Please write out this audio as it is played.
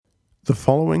The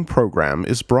following program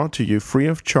is brought to you free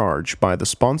of charge by the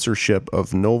sponsorship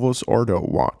of Novus Ordo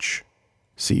Watch.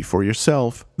 See for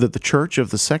yourself that the Church of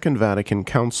the Second Vatican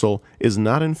Council is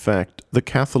not in fact the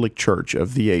Catholic Church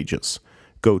of the ages.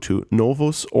 Go to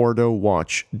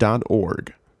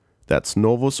novusordowatch.org. That's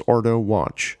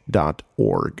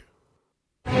novusordowatch.org.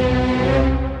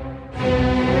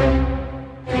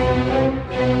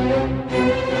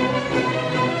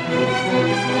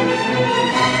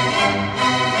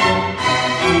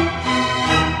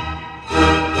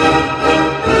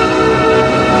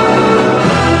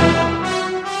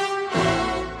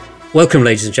 Welcome,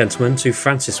 ladies and gentlemen, to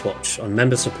Francis Watch on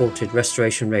member-supported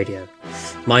Restoration Radio.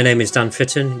 My name is Dan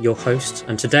Fitton, your host,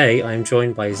 and today I am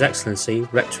joined by His Excellency,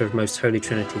 Rector of Most Holy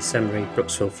Trinity Seminary,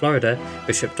 Brooksville, Florida,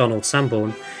 Bishop Donald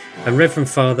Sanborn, and Reverend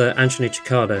Father Anthony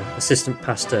Cicada, Assistant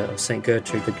Pastor of St.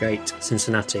 Gertrude the Great,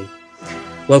 Cincinnati.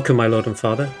 Welcome, my Lord and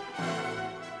Father.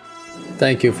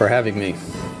 Thank you for having me.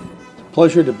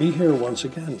 Pleasure to be here once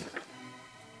again.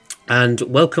 And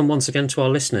welcome once again to our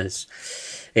listeners.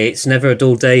 It's never a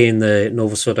dull day in the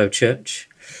Novus Ordo Church.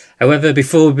 However,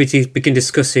 before we begin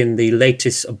discussing the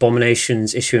latest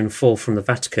abominations issuing forth from the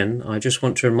Vatican, I just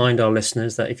want to remind our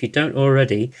listeners that if you don't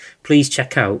already, please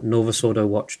check out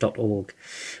novusordowatch.org.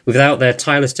 Without their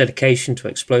tireless dedication to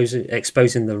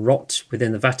exposing the rot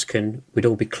within the Vatican, we'd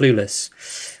all be clueless.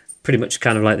 Pretty much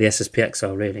kind of like the SSPX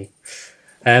are, really.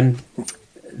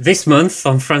 This month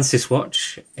on Francis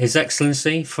Watch, His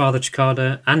Excellency, Father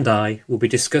Cicada, and I will be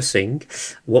discussing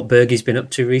what Bergie's been up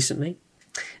to recently,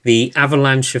 the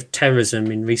avalanche of terrorism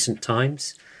in recent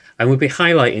times, and we'll be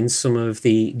highlighting some of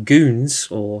the goons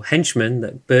or henchmen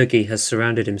that Bergie has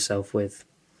surrounded himself with.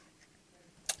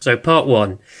 So part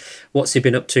one, what's he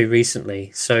been up to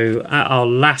recently? So at our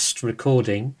last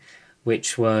recording,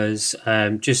 which was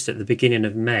just at the beginning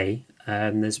of May,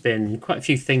 there's been quite a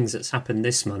few things that's happened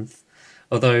this month.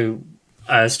 Although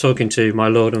I was talking to my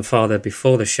Lord and Father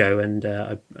before the show, and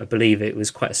I believe it was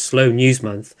quite a slow news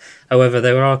month. However,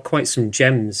 there are quite some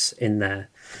gems in there.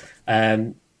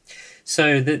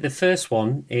 So the first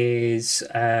one is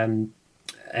a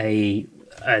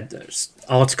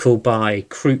article by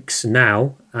Crooks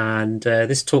Now, and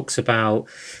this talks about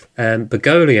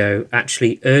Bergoglio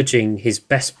actually urging his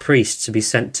best priests to be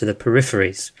sent to the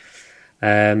peripheries.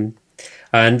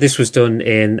 And this was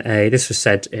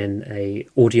said in a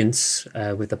audience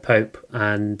with the Pope,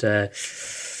 and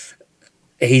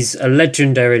he's a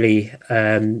legendarily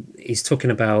he's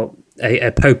talking about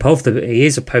a Pope of the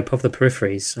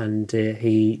peripheries, and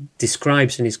he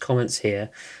describes in his comments here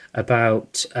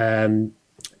about I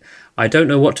don't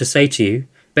know what to say to you.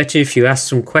 Better if you ask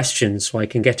some questions so I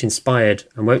can get inspired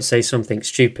and won't say something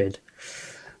stupid.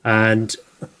 And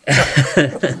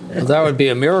that would be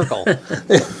a miracle.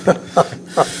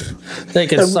 They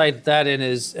can cite that in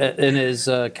his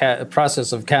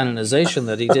process of canonization,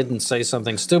 that he didn't say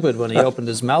something stupid when he opened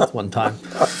his mouth one time.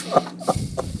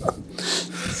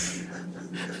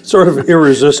 Sort of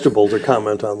irresistible to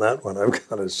comment on that one, I've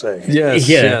got to say.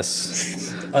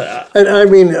 Yes. And I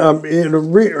mean,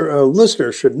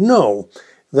 listeners should know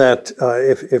that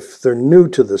if they're new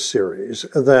to the series,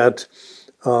 that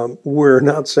we're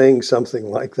not saying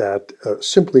something like that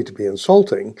simply to be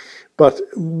insulting, but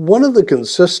one of the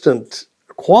consistent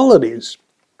qualities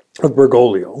of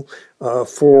Bergoglio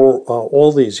for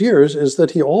all these years is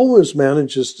that he always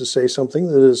manages to say something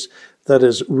that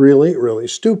is really, really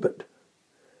stupid.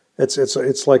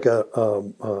 It's like a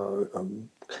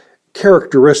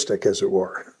characteristic, as it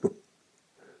were.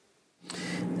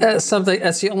 That's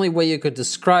the only way you could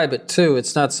describe it, too.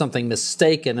 It's not something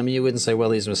mistaken. I mean, you wouldn't say,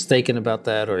 well, he's mistaken about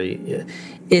that, or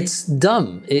it's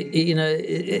dumb.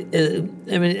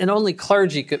 And only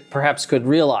clergy could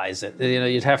realize it.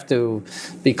 You'd have to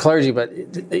be clergy, but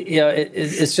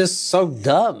it's just so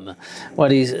dumb what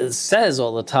he says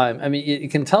all the time. I mean, you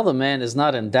can tell the man is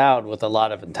not endowed with a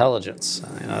lot of intelligence.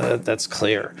 That's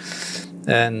clear,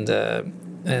 and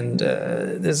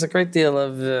there's a great deal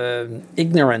of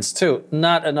ignorance, too.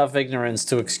 Not enough ignorance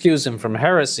to excuse him from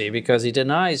heresy, because he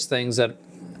denies things that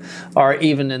are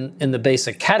even in the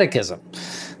basic catechism.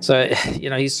 So,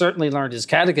 he certainly learned his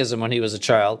catechism when he was a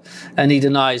child, and he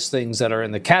denies things that are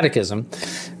in the catechism.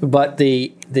 But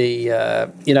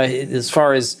as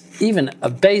far as even a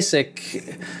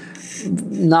basic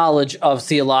knowledge of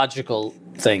theological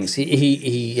things,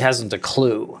 he hasn't a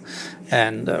clue.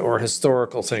 Or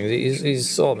historical things.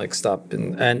 He's all mixed up,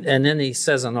 and then he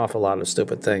says an awful lot of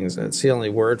stupid things. It's the only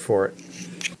word for it.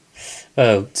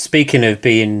 Oh, speaking of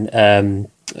being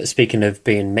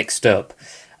mixed up,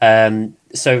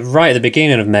 So right at the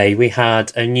beginning of May, we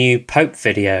had a new Pope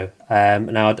video.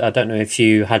 Now, I don't know if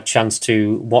you had chance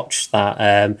to watch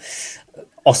that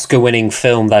Oscar-winning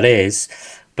film that is,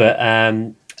 but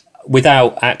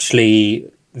without actually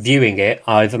viewing it,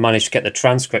 I've managed to get the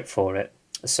transcript for it.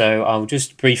 So I'll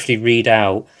just briefly read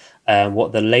out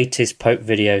what the latest Pope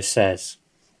video says.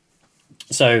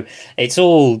 So it's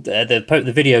all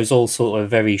the video is all sort of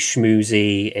very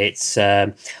schmoozy. It's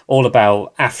all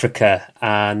about Africa,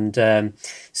 and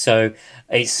so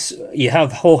you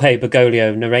have Jorge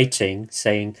Bergoglio narrating,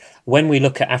 saying, "When we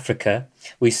look at Africa,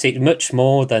 we see much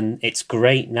more than its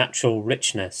great natural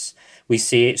richness. We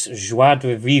see its joie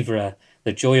de vivre,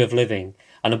 the joy of living,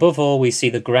 and above all, we see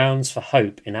the grounds for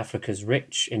hope in Africa's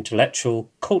rich intellectual,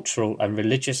 cultural, and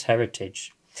religious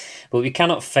heritage." But we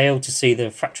cannot fail to see the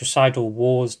fratricidal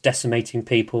wars decimating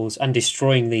peoples and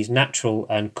destroying these natural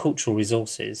and cultural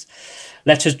resources.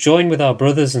 Let us join with our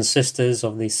brothers and sisters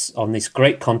on this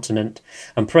great continent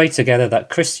and pray together that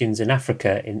Christians in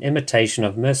Africa, in imitation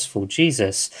of merciful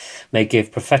Jesus, may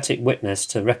give prophetic witness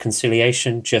to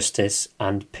reconciliation, justice,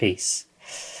 and peace.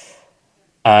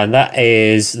 And that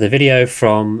is the video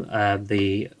from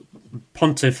the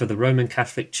Pontiff of the Roman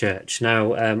Catholic Church.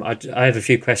 Now, I have a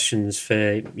few questions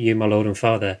for you, my Lord and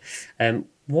Father.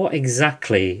 What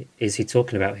exactly is he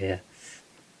talking about here?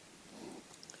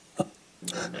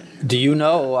 Do you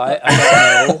know? I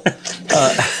don't know.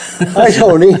 I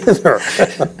don't either.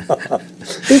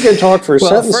 He can talk for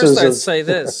sentences. First I'd say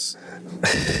this,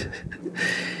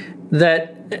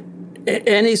 that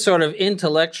any sort of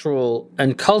intellectual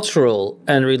and cultural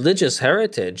and religious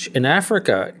heritage in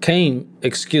Africa came,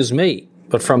 excuse me,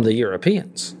 but from the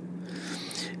Europeans.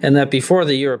 And that before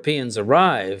the Europeans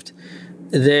arrived,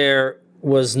 there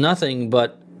was nothing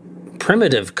but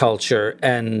primitive culture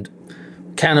and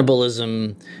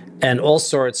cannibalism and all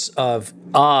sorts of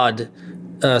odd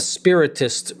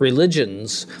spiritist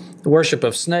religions, worship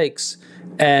of snakes,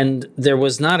 and there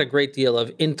was not a great deal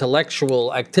of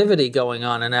intellectual activity going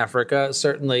on in Africa.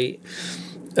 Certainly,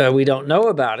 we don't know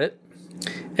about it.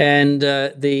 And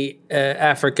the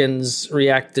Africans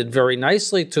reacted very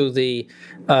nicely to the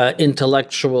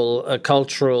intellectual,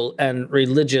 cultural, and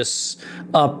religious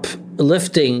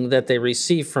uplifting that they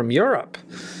received from Europe.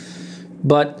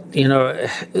 But, you know,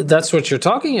 that's what you're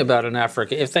talking about in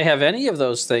Africa. If they have any of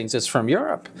those things, it's from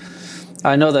Europe.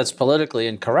 I know that's politically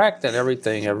incorrect and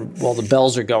everything, all the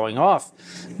bells are going off,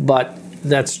 but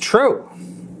that's true.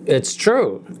 It's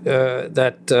true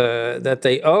that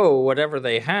they owe whatever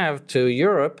they have to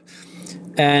Europe,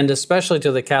 and especially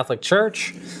to the Catholic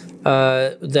Church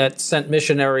that sent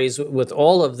missionaries with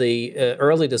all of the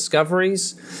early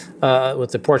discoveries,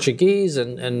 with the Portuguese,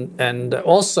 and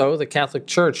also the Catholic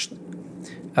Church,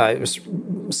 it was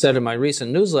said in my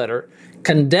recent newsletter,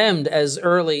 condemned as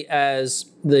early as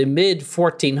the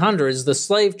mid-1400s the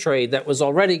slave trade that was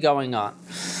already going on.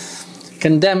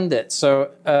 Condemned it. So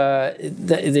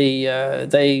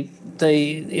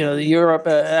Europe,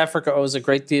 Africa owes a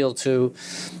great deal to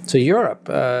Europe.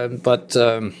 But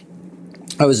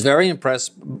I was very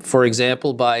impressed, for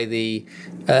example, by the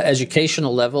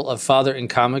educational level of Father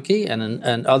Nkamaki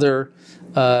and other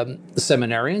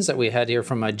seminarians that we had here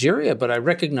from Nigeria. But I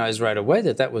recognized right away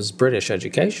that was British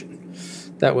education.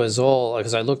 That was all,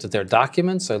 because I looked at their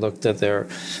documents, I looked at their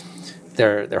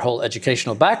whole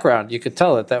educational background. You could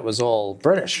tell that was all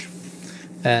British.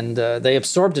 And they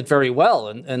absorbed it very well,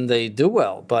 and they do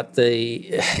well. But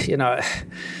you're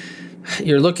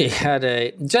looking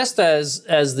at just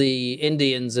as the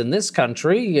Indians in this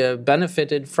country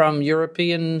benefited from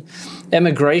European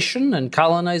emigration and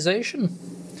colonization.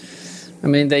 I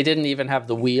mean, they didn't even have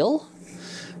the wheel.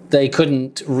 They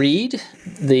couldn't read.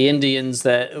 The Indians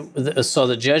saw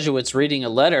the Jesuits reading a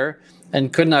letter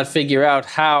and could not figure out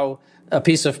how a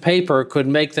piece of paper could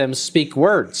make them speak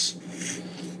words.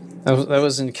 That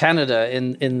was in Canada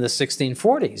in the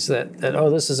 1640s. That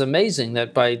this is amazing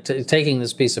that by taking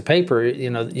this piece of paper,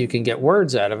 you can get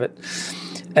words out of it.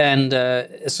 And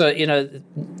so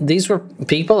these were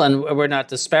people, and we're not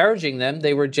disparaging them.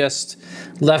 They were just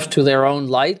left to their own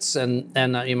lights and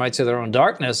you might say their own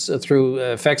darkness through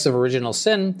effects of original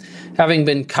sin, having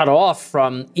been cut off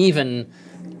from even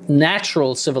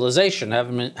natural civilization,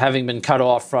 having been cut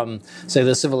off from, say,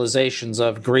 the civilizations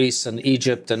of Greece and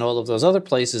Egypt and all of those other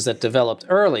places that developed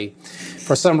early.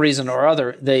 For some reason or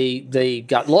other, they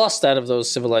got lost out of those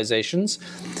civilizations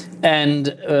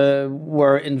and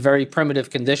were in very primitive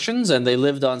conditions, and they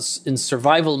lived in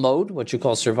survival mode, what you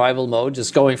call survival mode,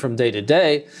 just going from day to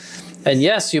day. And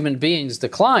yes, human beings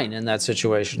decline in that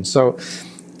situation. So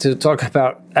to talk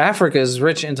about Africa's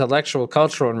rich intellectual,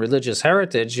 cultural, and religious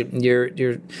heritage, you're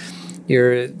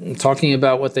You're talking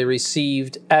about what they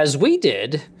received, as we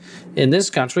did in this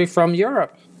country, from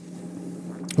Europe,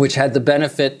 which had the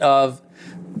benefit of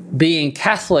being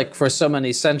Catholic for so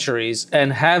many centuries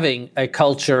and having a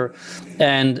culture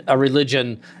and a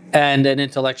religion and an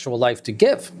intellectual life to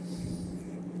give.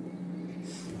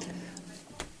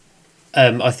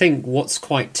 I think what's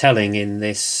quite telling in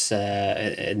this,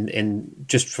 in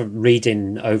just from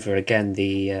reading over again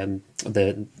the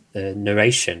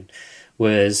narration,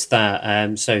 was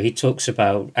that so he talks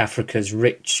about Africa's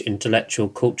rich intellectual,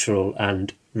 cultural,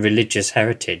 and religious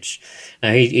heritage.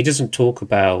 Now he doesn't talk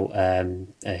about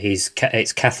its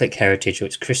Catholic heritage or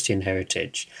its Christian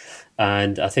heritage,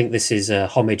 and I think this is a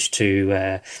homage to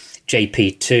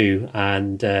JP2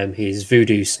 and his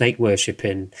voodoo snake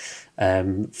worshipping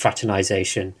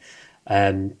fraternization.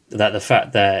 That the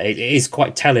fact that it is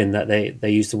quite telling that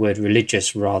they use the word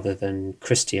religious rather than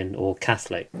Christian or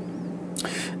Catholic.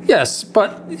 Yes,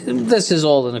 but this is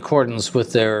all in accordance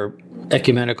with their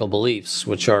ecumenical beliefs,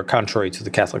 which are contrary to the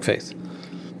Catholic faith.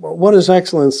 What His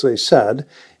Excellency said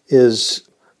is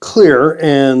clear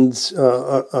and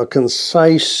a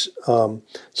concise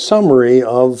summary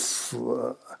of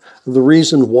the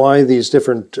reason why these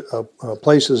different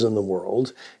places in the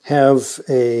world have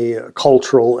a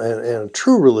cultural and a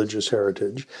true religious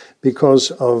heritage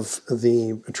because of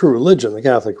the true religion, the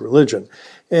Catholic religion.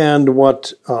 And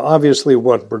what obviously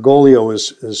what Bergoglio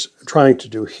is trying to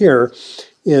do here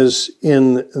is,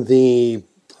 in the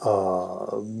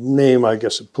name, I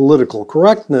guess, of political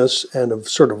correctness and of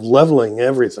sort of leveling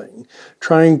everything,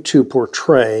 trying to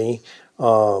portray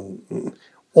all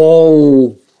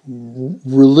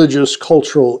religious,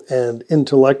 cultural, and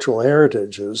intellectual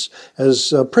heritages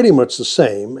as pretty much the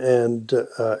same and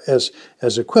as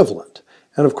equivalent.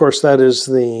 And of course, that is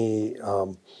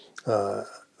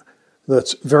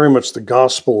that's very much the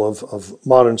gospel of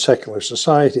modern secular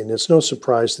society, and it's no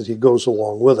surprise that he goes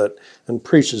along with it and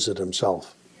preaches it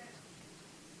himself.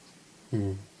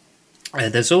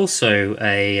 There's also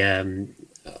a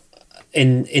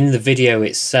in the video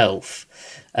itself.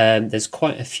 There's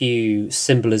quite a few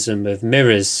symbolism of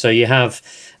mirrors. So you have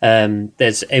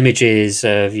there's images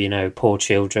of poor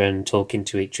children talking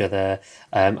to each other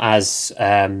as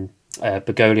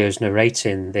Bergoglio's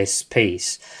narrating this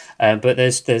piece. But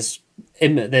there's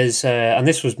and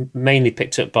this was mainly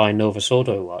picked up by Novus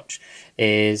Ordo Watch,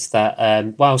 is that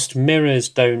whilst mirrors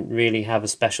don't really have a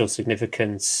special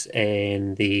significance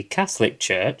in the Catholic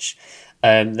Church,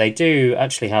 they do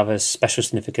actually have a special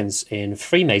significance in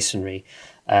Freemasonry,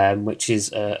 which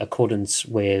is accordance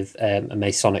with a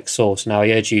Masonic source. Now,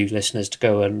 I urge you listeners to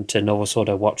go on to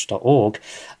novusordowatch.org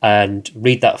and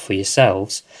read that for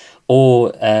yourselves.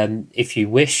 Or if you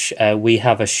wish, we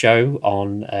have a show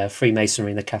on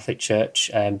Freemasonry in the Catholic Church,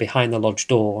 Behind the Lodge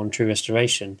Door on True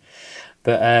Restoration.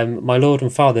 But my Lord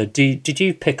and Father, did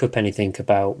you pick up anything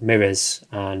about mirrors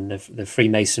and the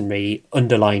Freemasonry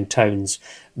underlying tones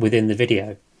within the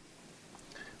video?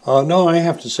 No, I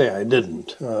have to say I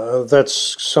didn't.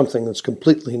 That's something that's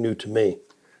completely new to me,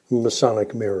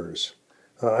 Masonic mirrors.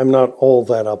 I'm not all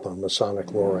that up on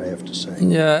Masonic lore, I have to say.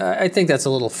 Yeah, I think that's a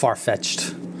little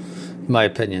far-fetched, in my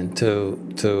opinion,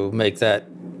 to make that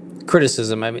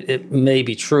criticism. I mean, it may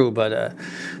be true, but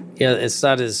it's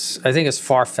not as, I think it's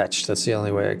far-fetched. That's the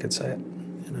only way I could say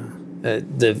it.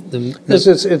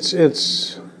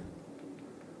 It's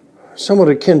somewhat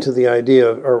akin to the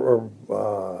idea, or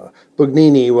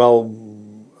Bugnini,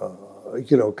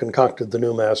 concocted the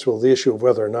new Mass. Well, the issue of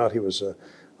whether or not he was a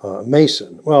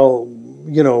Mason. Well,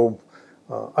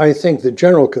 I think the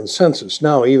general consensus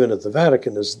now, even at the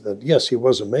Vatican, is that yes, he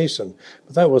was a Mason,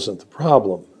 but that wasn't the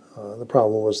problem. The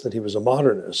problem was that he was a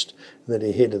modernist, and that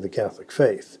he hated the Catholic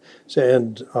faith. So,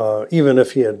 and even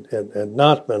if he had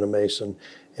not been a Mason,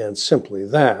 and simply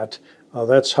that's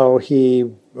how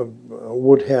he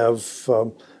would have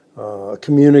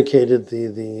communicated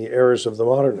the errors of the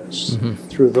modernists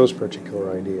through those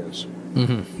particular ideas.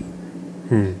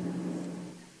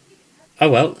 Oh,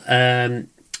 well.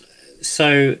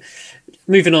 So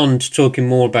moving on to talking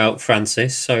more about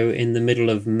Francis. So in the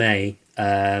middle of May,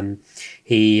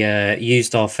 he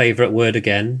used our favourite word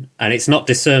again, and it's not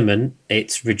discernment,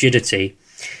 it's rigidity.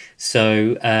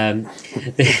 So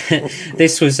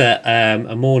this was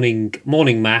a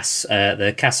morning mass at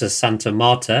the Casa Santa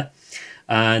Marta,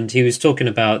 and he was talking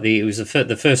about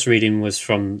the first reading was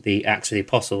from the Acts of the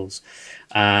Apostles,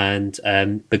 and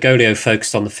Bergoglio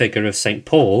focused on the figure of St.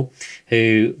 Paul,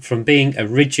 who from being a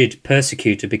rigid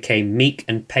persecutor became meek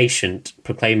and patient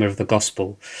proclaimer of the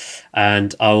gospel.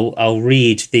 And I'll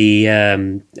read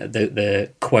the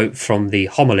quote from the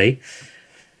homily.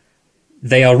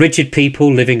 They are rigid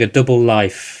people living a double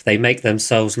life. They make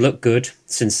themselves look good,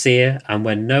 sincere, and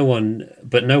when no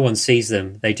one sees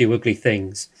them, they do ugly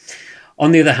things.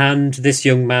 On the other hand, this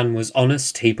young man was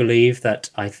honest. He believed that,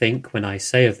 I think, when I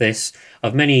say of this,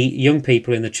 of many young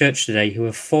people in the church today who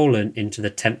have fallen into the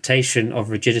temptation of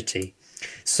rigidity.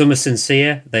 Some are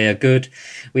sincere, they are good.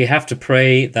 We have to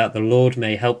pray that the Lord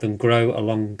may help them grow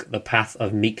along the path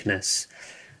of meekness.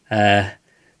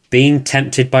 Being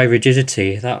tempted by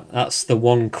rigidity, that's the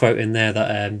one quote in there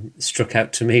that struck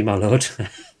out to me, my lord.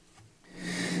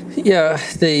 Yeah,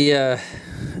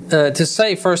 to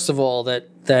say, first of all,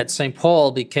 that St.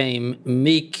 Paul became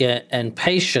meek and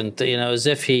patient, as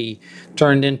if he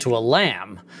turned into a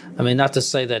lamb. I mean, not to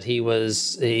say that he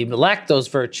lacked those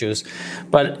virtues,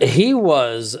 but he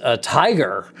was a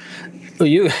tiger.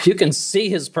 You can see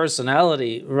his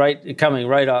personality coming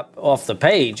right up off the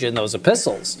page in those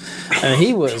epistles. And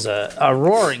he was a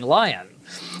roaring lion.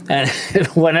 And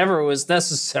whenever it was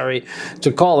necessary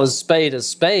to call a spade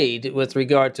with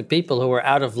regard to people who were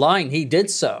out of line, he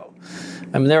did so.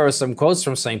 I mean, there are some quotes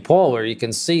from St. Paul where you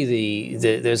can see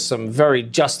there's some very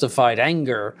justified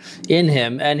anger in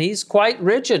him, and he's quite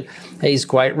rigid. He's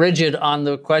quite rigid on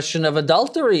the question of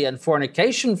adultery and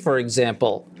fornication, for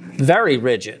example. Very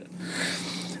rigid.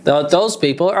 Those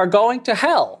people are going to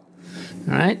hell.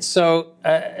 All right? So,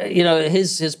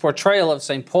 his portrayal of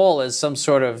St. Paul as some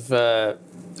sort of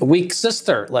weak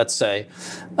sister, let's say,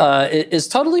 is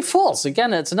totally false.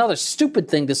 Again, it's another stupid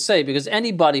thing to say, because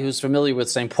anybody who's familiar with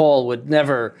St. Paul would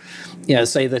never,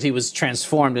 say that he was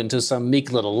transformed into some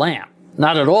meek little lamb.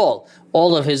 Not at all.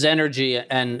 All of his energy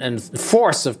and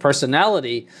force of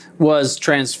personality was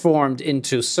transformed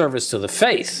into service to the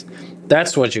faith.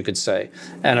 That's what you could say.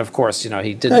 And of course, he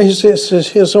didn't. Yeah, his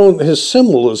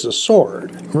symbol is a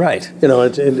sword. Right.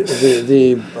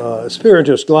 The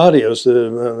Spiritus Gladius,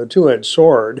 the two-edged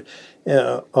sword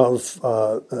of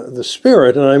the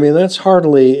Spirit, and I mean that's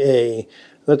hardly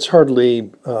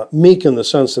meek in the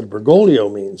sense that Bergoglio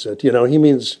means it. He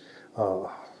means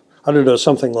I don't know,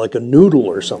 something like a noodle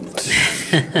or something,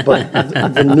 but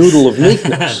the noodle of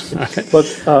meekness. But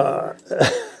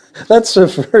that's the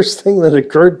first thing that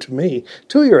occurred to me,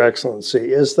 to Your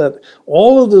Excellency, is that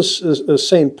all of this is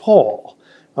St. Paul.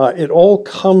 It all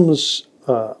comes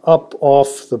up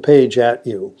off the page at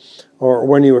you, or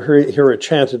when you hear it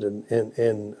chanted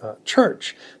in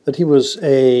church, that he was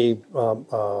a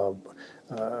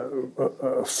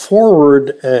forward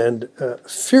and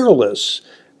fearless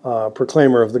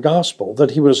proclaimer of the gospel, that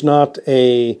he was not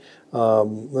a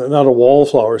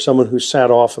wallflower, someone who sat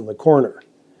off in the corner.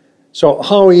 So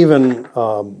how even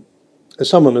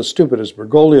someone as stupid as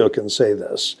Bergoglio can say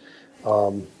this,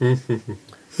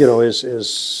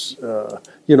 is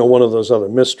one of those other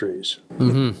mysteries.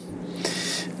 Mm-hmm.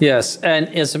 Yes, and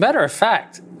as a matter of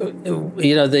fact,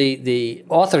 the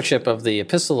authorship of the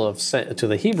Epistle to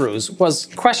the Hebrews was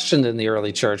questioned in the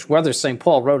early church, whether St.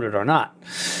 Paul wrote it or not.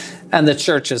 And the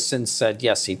church has since said,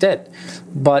 yes, he did.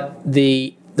 But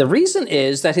the reason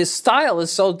is that his style is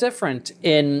so different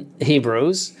in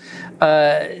Hebrews.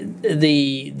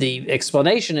 The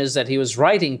explanation is that he was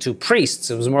writing to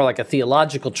priests. It was more like a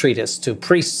theological treatise to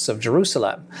priests of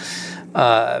Jerusalem.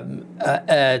 Not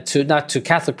to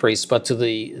Catholic priests, but to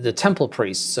the temple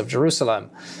priests of Jerusalem.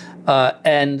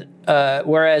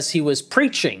 Whereas he was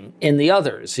preaching in the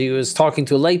others, he was talking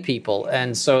to lay people,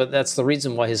 and so that's the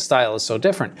reason why his style is so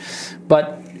different.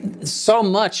 But so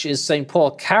much is St.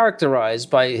 Paul characterized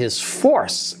by his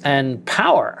force and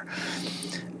power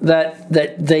that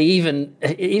they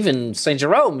even St.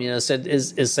 Jerome, said,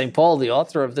 is St. Paul the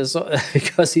author of this?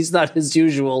 Because he's not his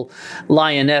usual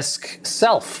lionesque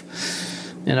self.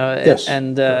 Yes.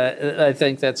 And I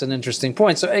think that's an interesting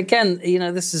point. So again,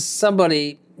 this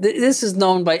is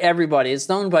known by everybody. It's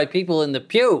known by people in the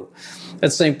pew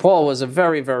that St. Paul was a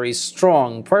very, very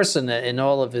strong person in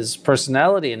all of his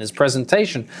personality and his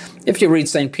presentation. If you read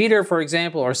St. Peter, for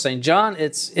example, or St. John,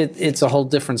 it's a whole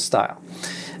different style.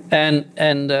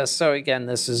 And so again,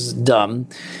 this is dumb.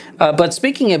 But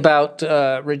speaking about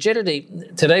rigidity,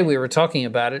 today we were talking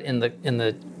about it in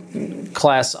the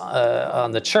class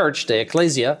on the church, De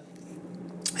Ecclesia,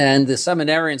 and the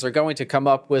seminarians are going to come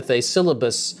up with a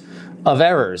syllabus of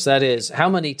errors. That is, how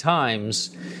many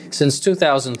times since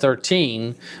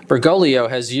 2013 Bergoglio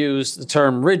has used the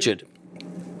term rigid,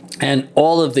 and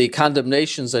all of the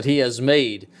condemnations that he has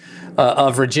made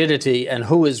of rigidity and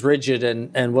who is rigid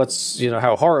and what's,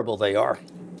 how horrible they are.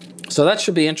 So that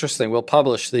should be interesting. We'll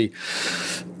publish the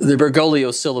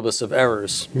Bergoglio syllabus of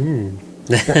errors. Mm.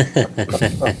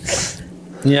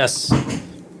 Yes.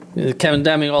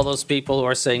 condemning all those people who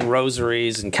are saying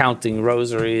rosaries and counting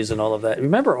rosaries and all of that.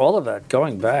 Remember all of that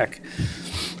going back.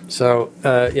 So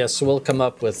so we'll come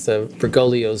up with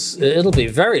Bergoglio's. It'll be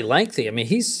very lengthy. I mean,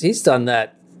 he's done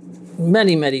that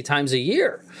many times a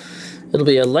year. It'll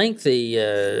be a lengthy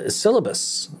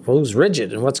syllabus. Who's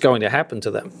rigid and what's going to happen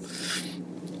to them?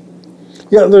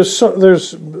 Yeah, there's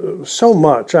so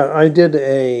much. I did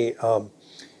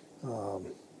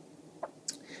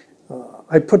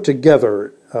I put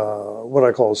together what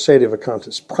I call a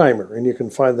Sedevacantist primer, and you can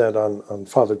find that on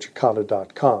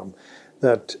fathercicada.com,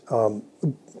 that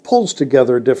pulls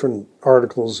together different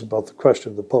articles about the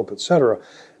question of the Pope, etc.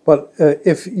 But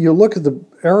if you look at the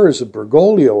errors of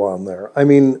Bergoglio on there, I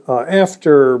mean,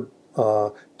 after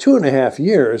 2.5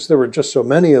 years, there were just so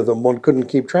many of them, one couldn't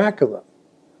keep track of them.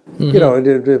 Mm-hmm. You know,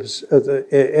 it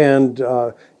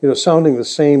was, sounding the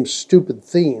same stupid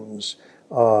themes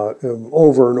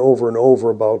over and over and over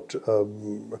about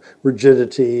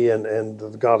rigidity and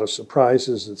the God of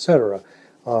surprises, etc.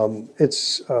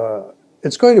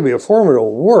 It's going to be a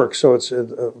formidable work. So it's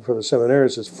for the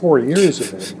seminaries, it's 4 years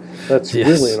of it. That's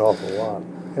really an awful lot.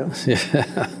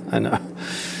 Yeah, I know.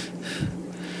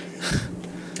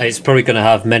 It's probably going to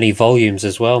have many volumes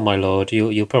as well, my lord.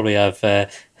 You'll probably have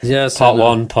part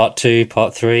 1, part 2,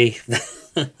 part 3.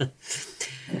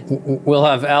 We'll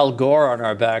have Al Gore on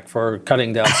our back for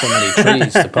cutting down so many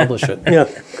trees to publish it. Yeah.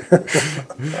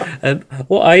 I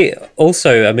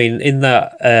mean, in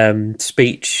that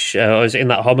speech, in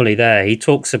that homily there, he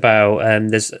talks about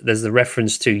there's the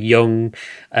reference to young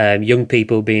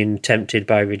people being tempted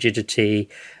by rigidity.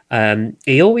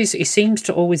 He seems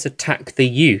to always attack the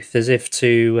youth as if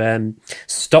to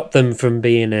stop them from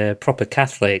being a proper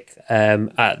Catholic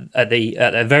at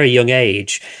a very young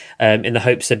age, in the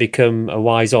hopes they become a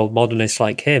wise old modernist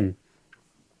like him.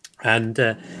 And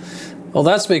well,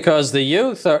 that's because the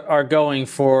youth are going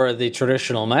for the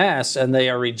traditional Mass and they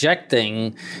are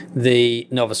rejecting the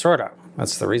Novus Ordo.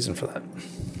 That's the reason for that.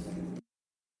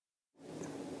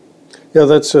 Yeah,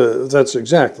 that's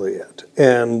exactly it.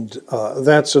 And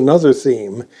that's another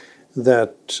theme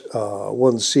that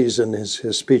one sees in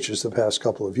his speeches the past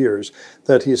couple of years,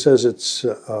 that he says it's,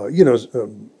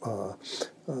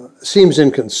 seems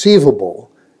inconceivable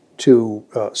to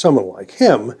someone like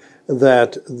him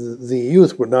that the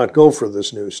youth would not go for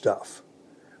this new stuff.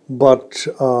 But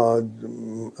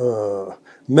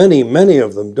many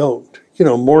of them don't. You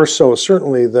know, more so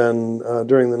certainly than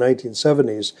during the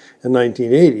 1970s and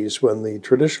 1980s when the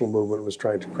traditional movement was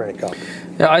trying to crank up.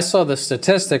 Yeah, I saw the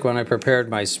statistic when I prepared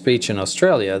my speech in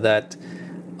Australia that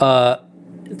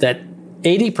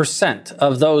 80%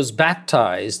 of those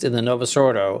baptized in the Novus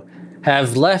Ordo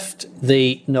have left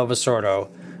the Novus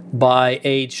Ordo by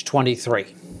age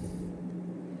 23.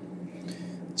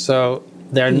 So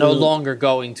they're no longer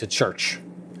going to church.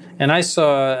 And I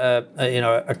saw,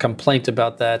 a complaint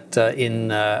about that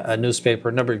in a newspaper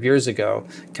a number of years ago,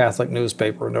 Catholic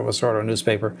newspaper, Novus Ordo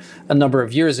newspaper, a number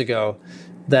of years ago,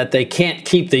 that they can't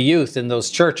keep the youth in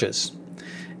those churches.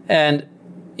 And,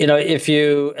 if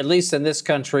you, at least in this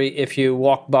country, if you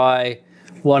walk by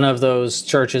one of those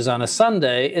churches on a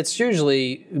Sunday, it's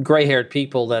usually gray-haired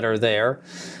people that are there.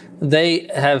 They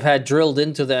have had drilled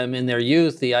into them in their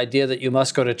youth the idea that you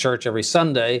must go to church every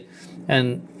Sunday.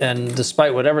 And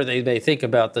despite whatever they may think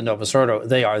about the Novus Ordo,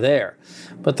 they are there.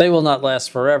 But they will not last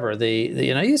forever.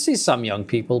 You see some young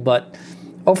people, but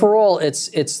overall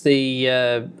it's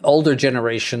the older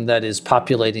generation that is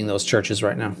populating those churches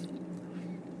right now.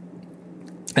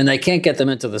 And they can't get them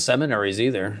into the seminaries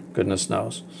either, goodness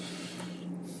knows.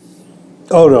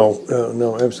 Oh, no,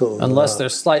 absolutely Unless not. they're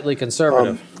slightly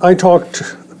conservative. I talked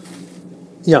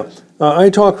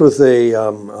with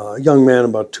a young man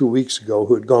about 2 weeks ago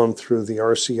who had gone through the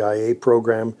RCIA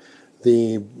program,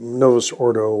 the Novus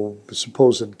Ordo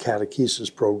supposed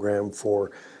catechesis program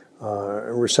for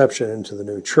reception into the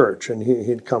new church. And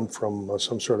he'd come from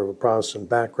some sort of a Protestant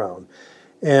background.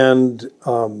 And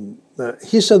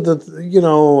he said that,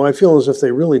 I feel as if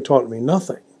they really taught me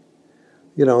nothing.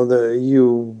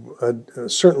 You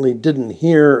certainly didn't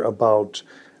hear about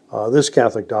this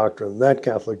Catholic doctrine, that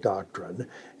Catholic doctrine,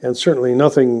 and certainly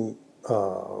nothing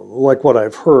like what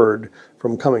I've heard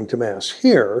from coming to Mass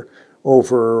here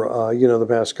over, the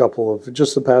past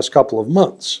couple of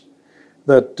months.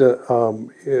 That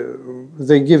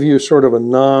they give you sort of a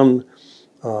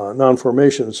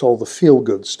non-formation, it's all the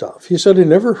feel-good stuff. He said he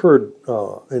never heard,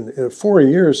 in 4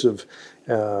 years of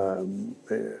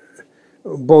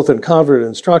both in convert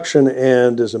instruction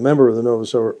and as a member of the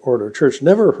Novus Ordo Church,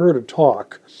 never heard a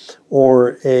talk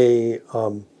or a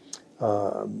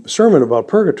sermon about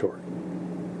purgatory.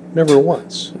 Never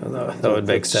once. That would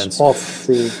make sense.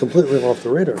 Completely off the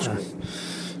radar screen.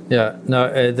 Yeah, no,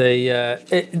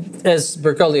 as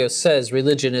Bergoglio says,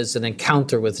 religion is an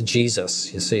encounter with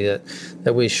Jesus. You see,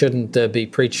 that we shouldn't be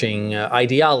preaching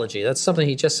ideology. That's something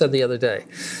he just said the other day,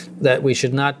 that we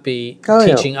should not be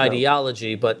teaching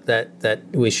ideology, but that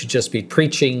we should just be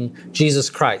preaching Jesus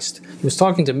Christ. He was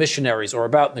talking to missionaries or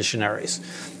about missionaries,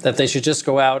 that they should just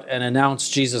go out and announce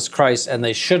Jesus Christ, and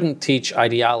they shouldn't teach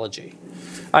ideology.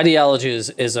 Ideology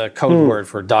is a code word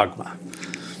for dogma.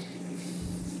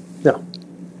 Yeah.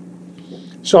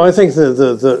 So I think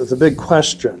the big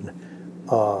question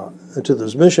to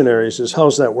those missionaries is,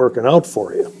 how's that working out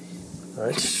for you,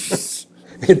 right?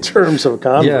 In terms of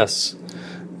converts.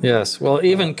 Yes. Well,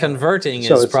 even converting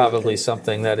is probably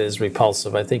something that is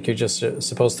repulsive. I think you're just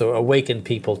supposed to awaken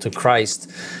people to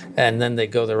Christ, and then they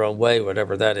go their own way,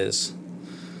 whatever that is.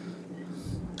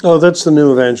 Oh, that's the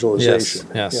new evangelization.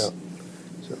 Yes. Yeah.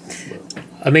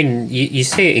 I mean, you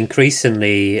see it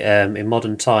increasingly in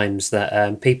modern times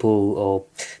that people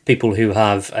who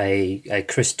have a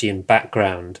Christian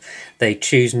background, they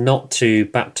choose not to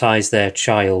baptize their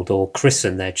child or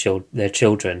christen their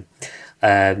children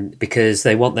because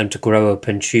they want them to grow up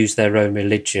and choose their own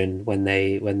religion when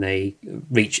they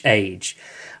reach age.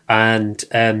 And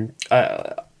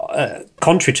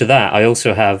contrary to that, I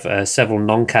also have several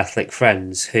non-Catholic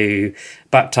friends who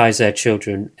baptize their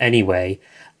children anyway.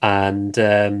 And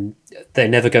they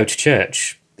never go to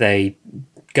church. They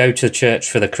go to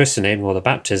church for the christening or the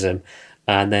baptism,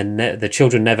 and then the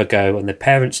children never go, and the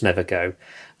parents never go.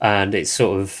 And it's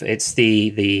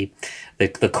the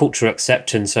cultural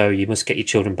acceptance. So you must get your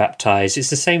children baptized. It's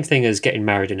the same thing as getting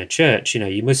married in a church.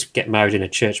 You must get married in a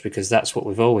church because that's what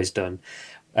we've always done.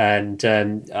 And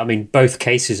I mean, both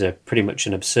cases are pretty much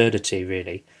an absurdity,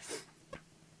 really.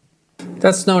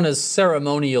 That's known as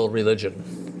ceremonial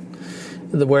religion,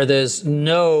 where there's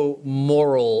no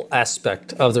moral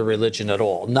aspect of the religion at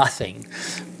all, nothing.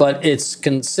 But it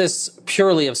consists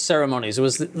purely of ceremonies. It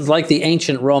was like the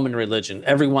ancient Roman religion.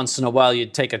 Every once in a while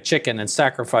you'd take a chicken and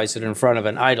sacrifice it in front of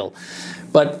an idol.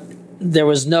 But there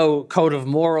was no code of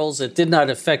morals. It did not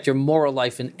affect your moral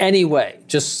life in any way.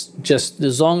 Just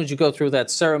as long as you go through that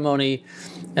ceremony.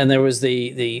 And there was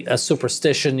a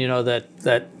superstition,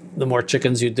 that the more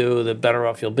chickens you do, the better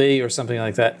off you'll be, or something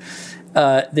like that.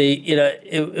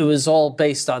 It was all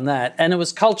based on that, and it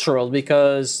was cultural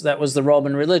because that was the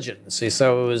Roman religion. See,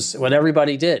 so it was what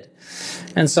everybody did.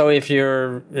 And so if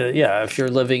you're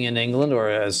living in England or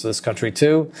as this country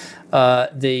too,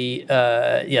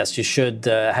 yes, you should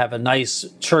have a nice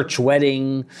church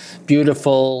wedding,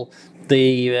 beautiful.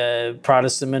 The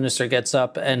Protestant minister gets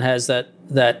up and has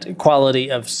that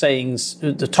quality of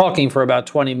talking for about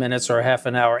 20 minutes or half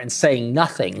an hour and saying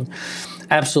nothing.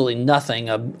 Absolutely nothing,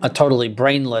 a totally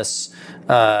brainless,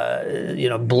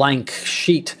 blank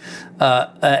sheet.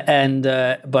 But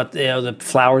the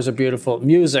flowers are beautiful.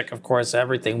 Music, of course,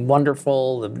 everything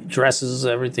wonderful. The dresses,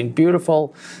 everything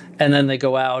beautiful. And then they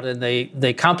go out and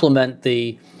they compliment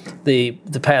the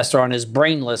pastor on his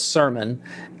brainless sermon,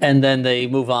 and then they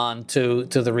move on to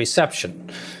the reception.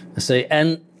 See,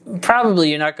 and probably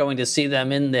you're not going to see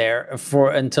them in there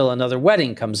until another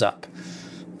wedding comes up.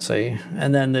 See,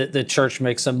 and then the church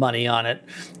makes some money on it,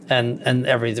 and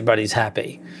everybody's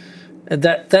happy.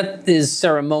 That is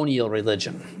ceremonial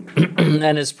religion,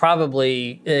 and is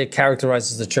probably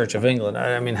characterizes the Church of England.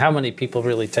 I mean, how many people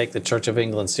really take the Church of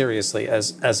England seriously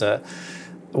as a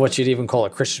what you'd even call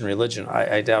a Christian religion?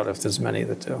 I doubt if there's many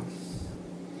that do.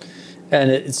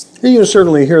 And you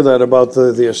certainly hear that about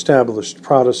the established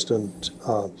Protestant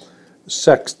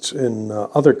sects in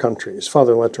other countries.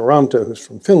 Father Letteranta, who's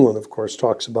from Finland, of course,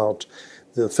 talks about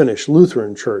the Finnish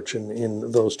Lutheran Church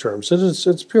in those terms.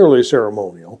 It's purely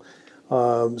ceremonial.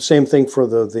 Same thing for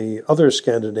the other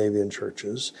Scandinavian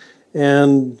churches.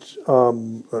 And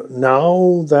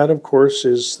now that, of course,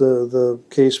 is the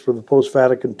case for the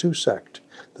post-Vatican II sect,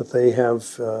 that they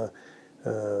have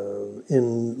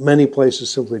in many places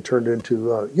simply turned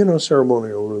into,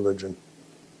 ceremonial religion.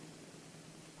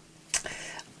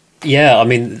 Yeah, I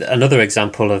mean, another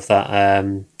example of that,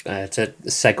 to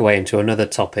segue into another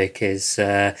topic, is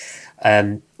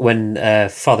when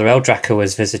Father Eldracker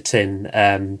was visiting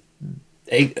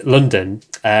London,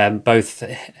 both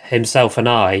himself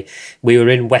and we were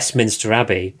in Westminster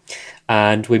Abbey,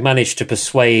 and we managed to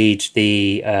persuade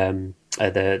the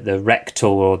rector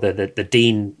or the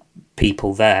dean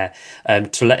people there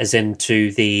to let us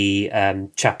into the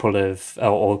chapel of,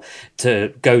 or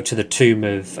to go to the tomb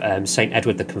of Saint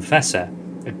Edward the Confessor,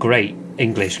 a great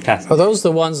English Catholic. Are those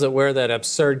the ones that wear that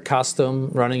absurd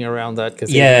costume running around that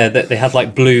cathedral? Yeah, they had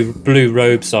like blue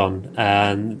robes on,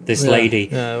 and this lady.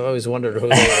 Yeah, I've always wondered who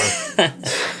they were.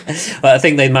 Well, I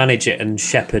think they manage it and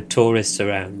shepherd tourists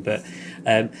around, but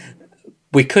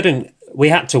we couldn't. We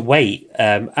had to wait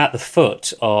at the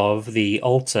foot of the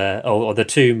altar or the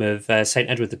tomb of St.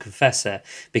 Edward the Confessor,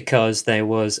 because there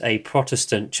was a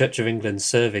Protestant Church of England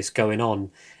service going on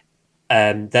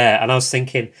there. And I was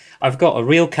thinking, I've got a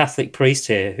real Catholic priest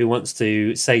here who wants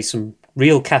to say some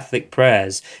real Catholic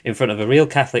prayers in front of a real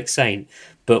Catholic saint,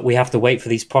 but we have to wait for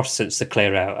these Protestants to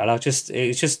clear out. And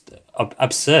it's just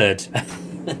absurd.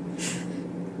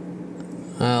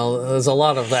 Well, there's a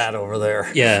lot of that over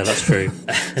there. Yeah, that's true.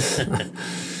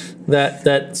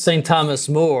 That St. Thomas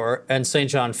More and St.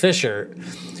 John Fisher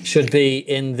should be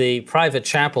in the private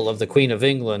chapel of the Queen of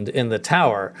England in the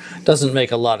Tower doesn't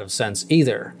make a lot of sense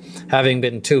either, having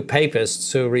been two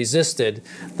papists who resisted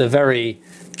the very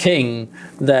king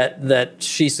that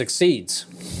she succeeds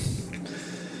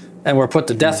and were put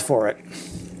to death for it.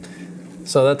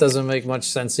 So that doesn't make much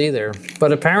sense either.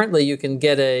 But apparently you can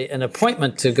get an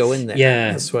appointment to go in there.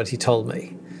 Yeah. That's what he told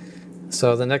me.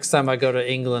 So the next time I go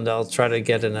to England, I'll try to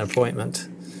get an appointment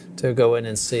to go in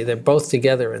and see. They're both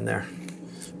together in there.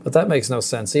 But that makes no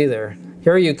sense either.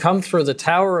 Here you come through the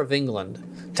Tower of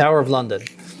England, Tower of London,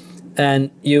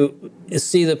 and you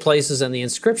see the places and the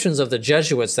inscriptions of the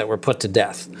Jesuits that were put to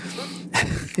death.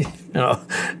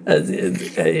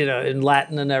 In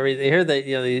Latin and everything. Here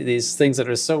these things that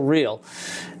are so real.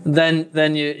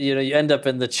 Then you end up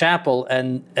in the chapel,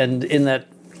 and in that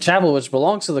chapel, which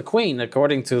belongs to the Queen,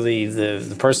 according to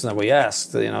the person that we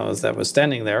asked, that was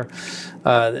standing there,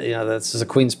 that's the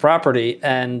Queen's property,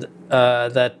 and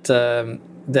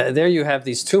there you have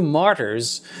these two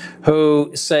martyrs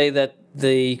who say that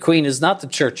the Queen is not the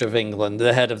Church of England,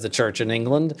 the head of the Church in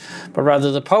England, but rather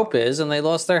the Pope is, and they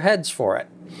lost their heads for it.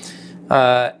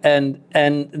 And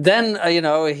then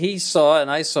he saw, and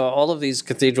I saw all of these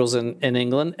cathedrals in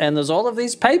England, and there's all of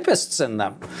these papists in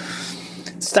them,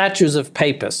 statues of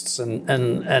papists,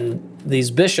 and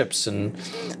these bishops, and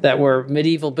that were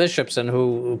medieval bishops and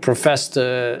who professed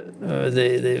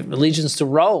the allegiance to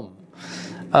Rome,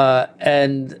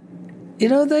 and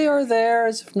they are there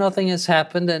as if nothing has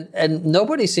happened, and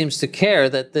nobody seems to care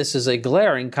that this is a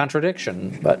glaring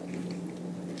contradiction. But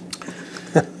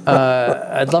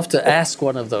I'd love to ask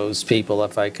one of those people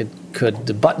if I could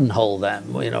buttonhole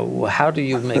them. How do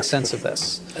you make sense of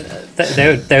this?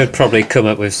 They would probably come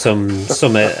up with some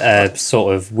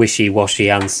sort of wishy-washy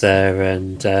answer,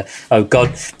 and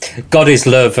God is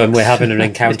love, and we're having an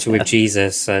encounter with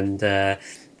Jesus, and that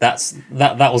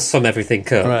will sum everything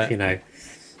up, right.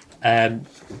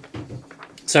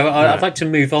 So I'd like to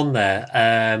move on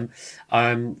there.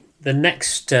 The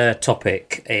next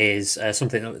topic is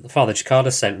something that Father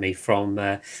Cicada sent me from,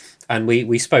 and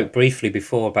we spoke briefly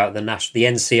before about the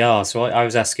NCR. So I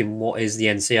was asking, what is the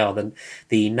NCR?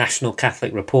 The National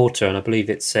Catholic Reporter, and I believe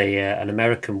it's an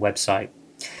American website.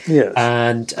 Yes.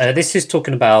 And this is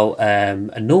talking about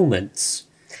annulments.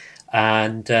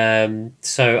 And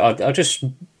so I'll just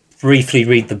briefly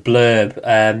read the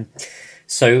blurb.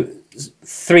 So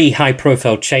 3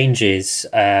 high-profile changes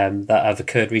that have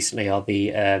occurred recently are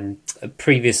the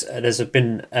previous. There's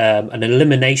been an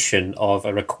elimination of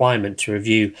a requirement to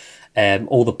review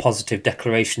all the positive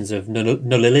declarations of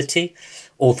nullity,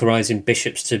 authorising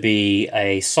bishops to be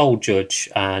a sole judge,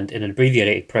 and in an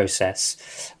abbreviated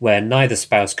process where neither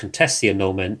spouse contests the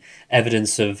annulment,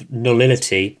 evidence of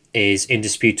nullity is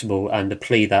indisputable, and a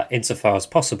plea that, insofar as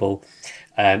possible,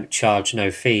 charge no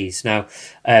fees. Now,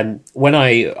 when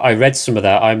I read some of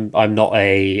that, I'm not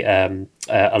a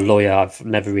lawyer. I've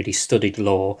never really studied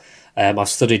law. I've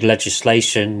studied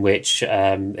legislation, which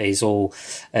is all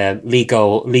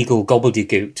legal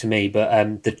gobbledygook to me.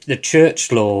 But the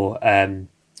church law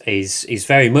is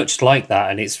very much like that,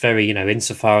 and it's very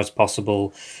insofar as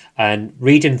possible. And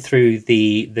reading through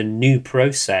the new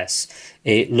process,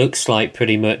 it looks like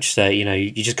pretty much that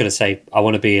you're just going to say, I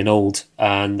want to be annulled,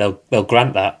 and they'll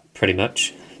grant that pretty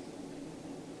much.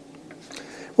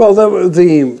 Well, that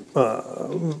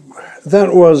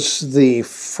was the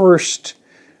first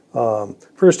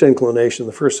inclination.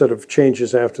 The first set of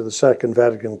changes after the Second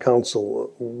Vatican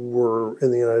Council were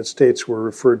in the United States were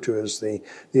referred to as the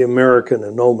American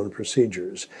annulment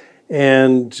procedures,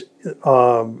 and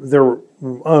there.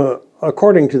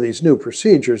 According to these new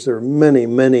procedures, there are many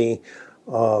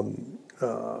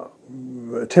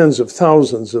tens of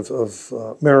thousands of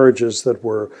marriages that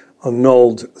were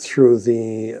annulled through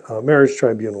the marriage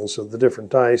tribunals of the different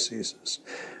dioceses.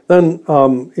 Then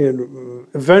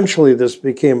eventually this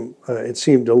became, it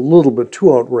seemed a little bit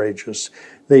too outrageous.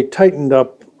 They tightened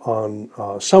up on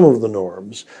some of the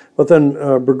norms, but then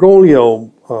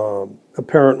Bergoglio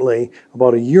apparently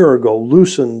about a year ago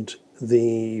loosened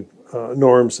the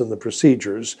norms and the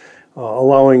procedures,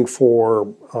 allowing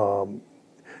for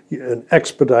an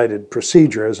expedited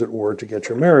procedure, as it were, to get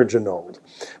your marriage annulled.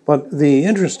 But the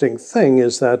interesting thing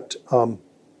is that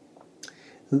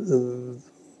the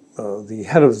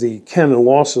head of the Canon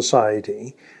Law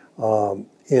Society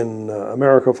in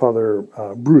America, Father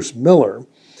Bruce Miller,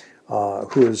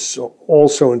 who is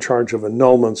also in charge of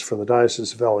annulments for the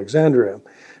Diocese of Alexandria,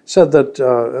 said that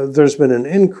there's been an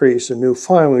increase in new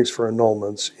filings for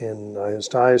annulments in his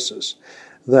diocese.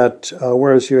 That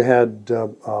whereas you had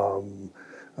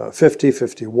 50,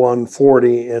 51,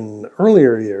 40 in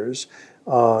earlier years,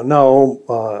 now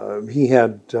he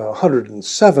had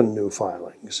 107 new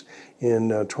filings in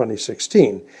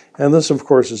 2016. And this, of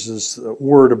course, is his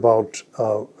word about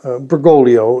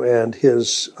Bergoglio and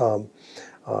his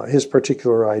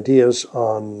particular ideas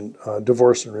on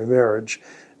divorce and remarriage,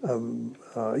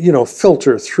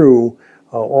 filter through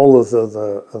all of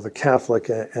the Catholic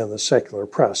and the secular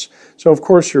press. So, of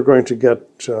course, you're going to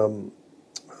get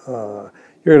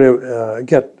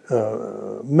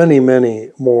many,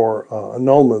 many more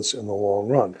annulments in the long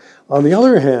run. On the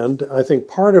other hand, I think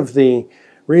part of the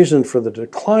reason for the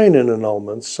decline in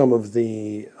annulments, some of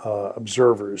the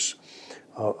observers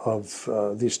of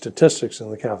these statistics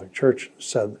in the Catholic Church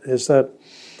said, is that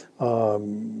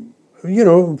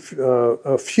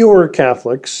fewer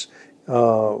Catholics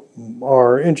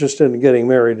are interested in getting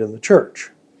married in the church.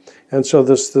 And so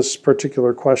this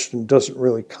particular question doesn't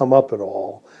really come up at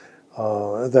all.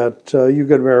 That you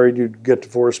get married, you get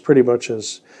divorced pretty much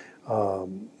as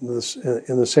in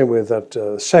the same way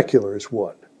that seculars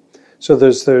would. So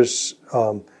there's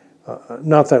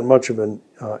not that much of an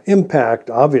impact,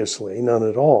 obviously, none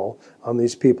at all, on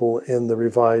these people in the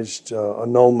revised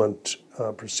annulment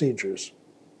procedures.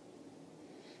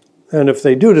 And if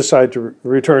they do decide to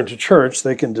return to church,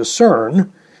 they can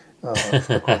discern,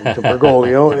 according to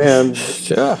Bergoglio, and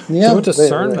do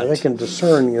discernment. They can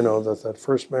discern, that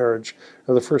first marriage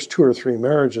or the first 2 or 3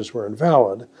 marriages were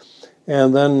invalid,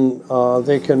 and then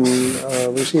they can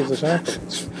receive the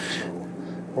sacraments,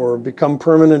 or become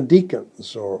permanent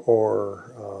deacons,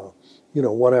 or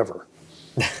whatever.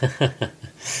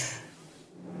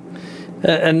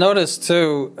 And notice,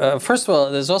 too, first of all,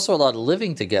 there's also a lot of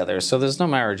living together, so there's no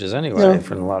marriages anyway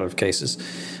in a lot of cases.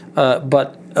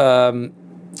 But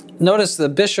notice the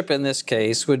bishop in this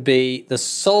case would be the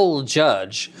sole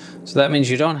judge, so that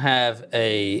means you don't have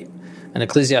an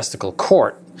ecclesiastical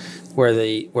court where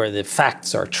the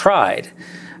facts are tried.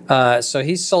 So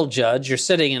he's sole judge, you're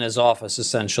sitting in his office,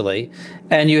 essentially,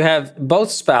 and you have both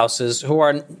spouses who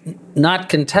are not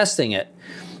contesting it.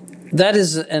 That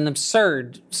is an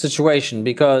absurd situation,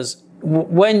 because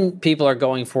when people are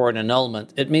going for an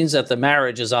annulment, it means that the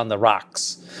marriage is on the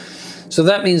rocks. So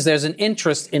that means there's an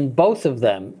interest in both of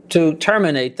them to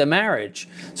terminate the marriage.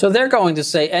 So they're going to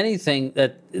say anything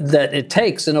that it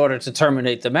takes in order to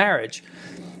terminate the marriage.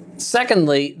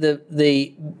 Secondly,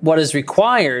 what is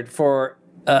required for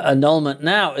annulment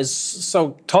now is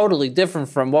so totally different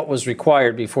from what was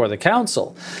required before the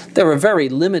council. There were very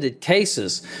limited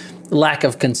cases. Lack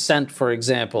of consent, for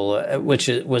example, which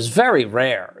was very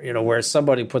rare, where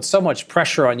somebody put so much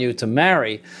pressure on you to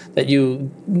marry that you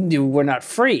were not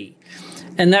free.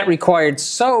 And that required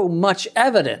so much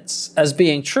evidence as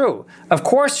being true. Of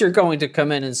course, you're going to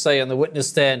come in and say on the witness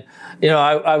stand,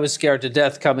 I was scared to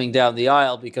death coming down the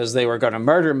aisle because they were going to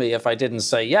murder me if I didn't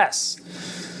say yes.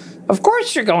 Of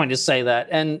course you're going to say that.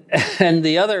 And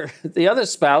the other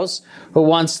spouse who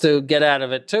wants to get out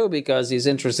of it too because he's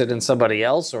interested in somebody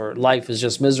else, or life is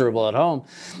just miserable at home,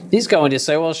 he's going to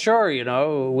say, well, sure,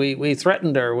 we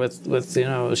threatened her with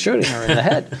shooting her in the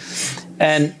head.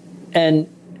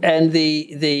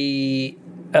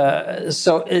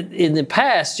 So in the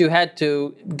past, you had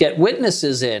to get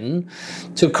witnesses in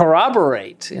to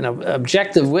corroborate,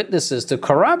 objective witnesses to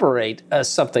corroborate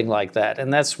something like that.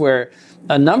 And that's where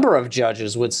a number of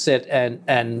judges would sit and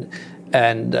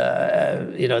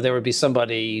there would be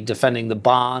somebody defending the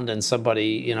bond and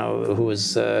somebody, who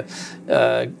was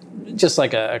just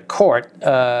like a court,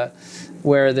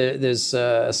 where there's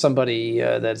somebody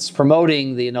that's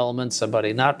promoting the annulment,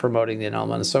 somebody not promoting the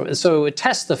annulment. So it would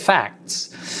test the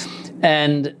facts.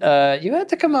 And you had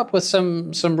to come up with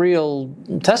some real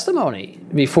testimony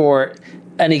before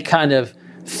any kind of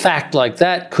fact like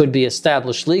that could be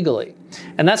established legally.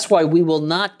 And that's why we will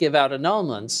not give out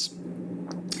annulments,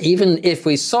 even if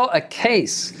we saw a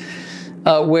case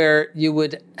where you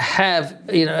would have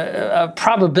a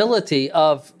probability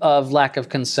of lack of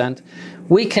consent.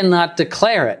 We cannot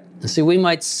declare it. See, we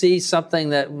might see something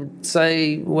that would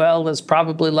say, well, there's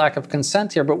probably lack of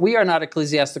consent here, but we are not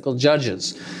ecclesiastical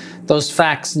judges. Those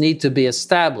facts need to be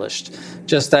established.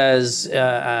 Just as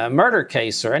a murder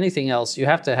case or anything else, you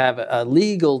have to have a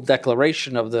legal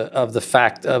declaration of the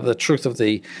fact, of the truth of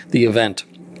the event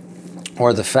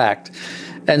or the fact.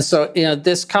 And so,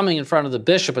 this coming in front of the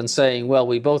bishop and saying, well,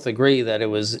 we both agree that it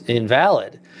was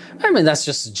invalid, I mean, that's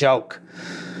just a joke.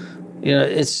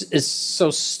 It's so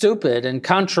stupid and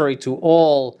contrary to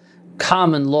all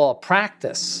common law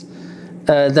practice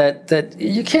that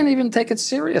you can't even take it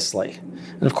seriously.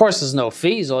 And of course, there's no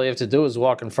fees. All you have to do is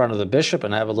walk in front of the bishop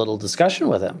and have a little discussion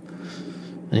with him.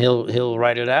 And he'll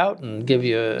write it out and give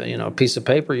you a piece of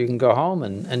paper. You can go home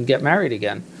and get married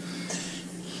again.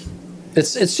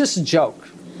 It's just a joke.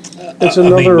 It's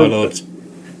another. My Lord.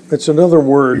 It's another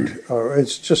word.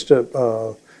 It's just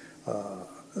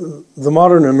the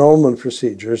modern annulment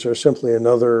procedures are simply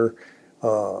another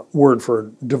word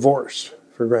for divorce,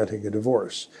 for granting a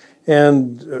divorce.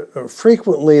 And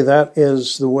frequently that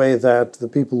is the way that the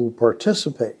people who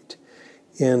participate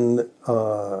in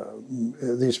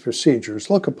these procedures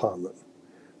look upon them.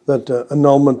 That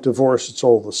annulment, divorce, it's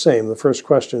all the same. The first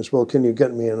question is, well, can you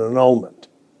get me an annulment?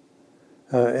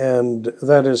 And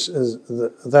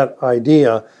that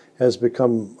idea has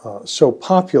become so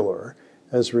popular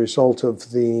as a result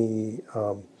of the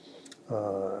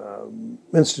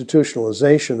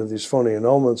institutionalization of these phony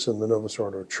annulments in the Novus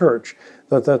Ordo Church,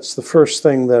 that's the first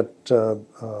thing that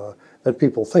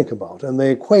people think about, and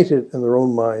they equate it in their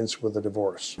own minds with a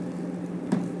divorce.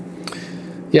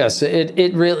 Yes,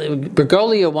 it really.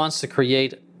 Bergoglio wants to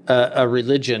create a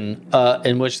religion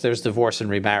in which there's divorce and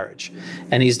remarriage.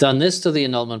 And he's done this to the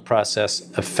annulment process,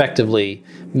 effectively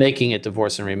making it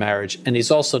divorce and remarriage. And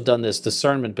he's also done this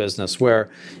discernment business where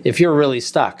if you're really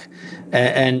stuck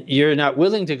and you're not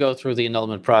willing to go through the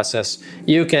annulment process,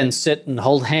 you can sit and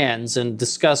hold hands and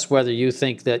discuss whether you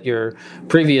think that your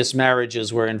previous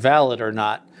marriages were invalid or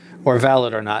not, or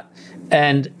valid or not.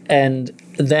 And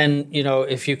then,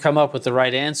 if you come up with the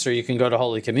right answer, you can go to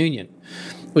Holy Communion,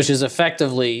 which is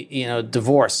effectively,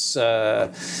 divorce, in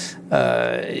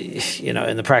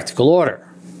the practical order.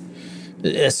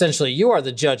 Essentially, you are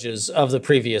the judges of the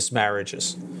previous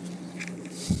marriages.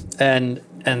 And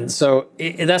so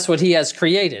that's what he has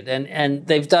created. And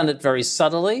they've done it very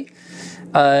subtly.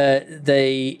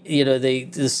 They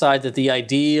decide that the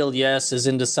ideal, yes, is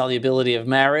indissolubility of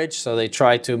marriage. So they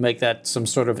try to make that some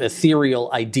sort of ethereal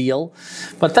ideal.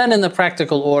 But then in the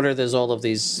practical order, there's all of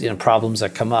these problems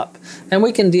that come up. And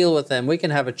we can deal with them. We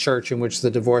can have a church in which the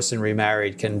divorced and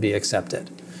remarried can be accepted.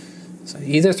 So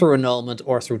either through annulment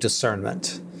or through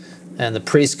discernment. And the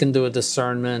priest can do a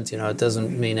discernment. It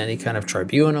doesn't mean any kind of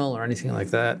tribunal or anything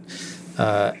like that.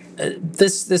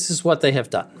 This is what they have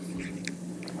done.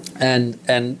 And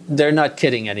they're not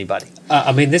kidding anybody.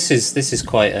 This is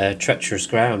quite a treacherous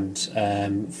ground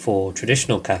for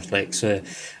traditional Catholics,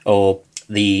 or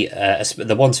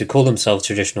the ones who call themselves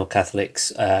traditional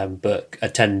Catholics, but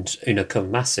attend una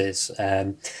cum masses.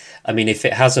 If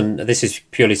it hasn't, this is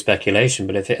purely speculation,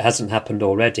 but if it hasn't happened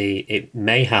already, it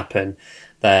may happen.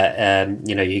 That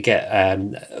you get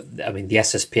the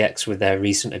SSPX with their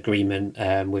recent agreement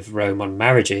with Rome on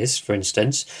marriages, for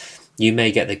instance. You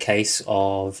may get the case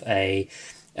of a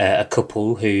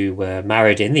couple who were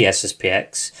married in the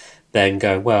SSPX, then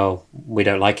go, well, we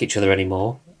don't like each other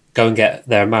anymore, go and get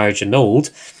their marriage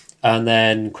annulled, and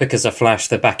then quick as a flash,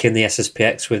 they're back in the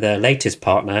SSPX with their latest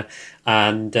partner,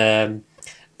 and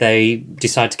they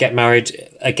decide to get married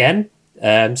again.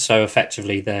 So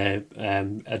effectively, they're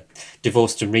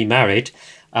divorced and remarried,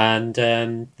 and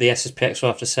the SSPX will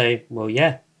have to say, well,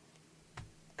 yeah.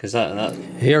 Because that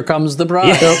here comes the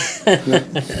bride.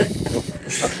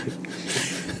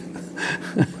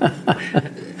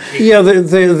 Yeah,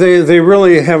 they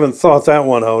really haven't thought that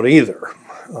one out either.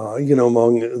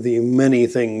 Among the many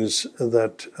things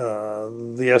that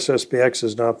the SSPX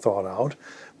has not thought out,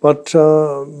 but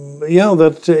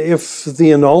that if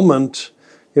the annulment,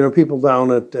 people down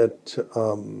at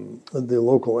the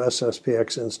local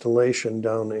SSPX installation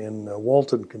down in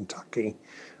Walton, Kentucky.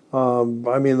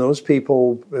 Those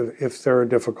people, if there are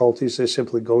difficulties, they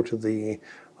simply go to the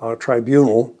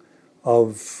tribunal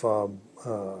of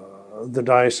the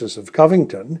Diocese of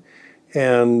Covington,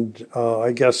 and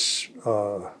I guess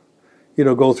go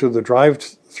through the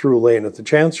drive-through lane at the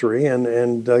Chancery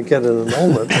and get an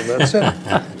annulment, and that's it.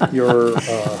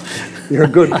 You're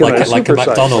good. like a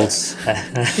McDonald's.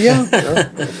 Yeah.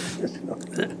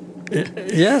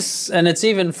 Yes, and it's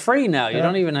even free now. You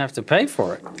don't even have to pay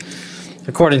for it.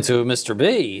 According to Mr.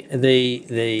 B,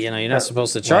 you're not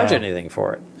supposed to charge anything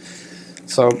for it.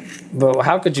 So, but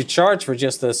how could you charge for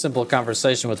just a simple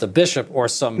conversation with the bishop or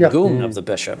some goon of the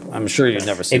bishop? I'm sure you've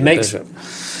never seen the bishop.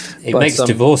 It makes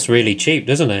divorce really cheap,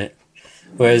 doesn't it?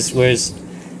 Whereas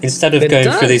instead of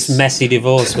going through this messy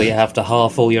divorce where you have to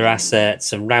half all your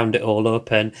assets and round it all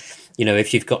up, and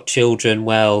if you've got children,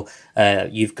 well,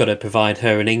 you've got to provide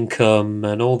her an income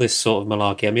and all this sort of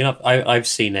malarkey. I mean, I've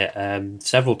seen it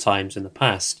several times in the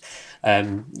past.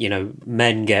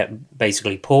 Men get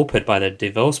basically paupered by the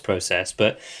divorce process,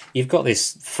 but you've got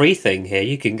this free thing here.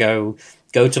 You can go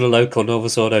to the local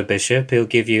Novus Ordo bishop. He'll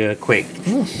give you a quick,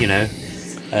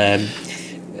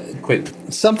 quick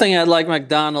something at like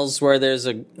McDonald's where there's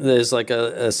like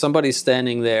a somebody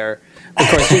standing there. Of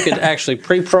course, you could actually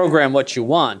pre-program what you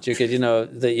want. You could,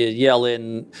 that you yell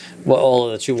in all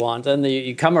that you want, and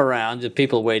you come around, the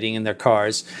people waiting in their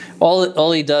cars.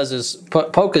 All he does is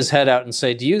poke his head out and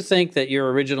say, "Do you think that your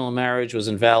original marriage was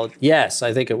invalid?" "Yes,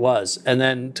 I think it was." And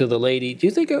then to the lady, "Do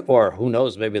you think it?" Or who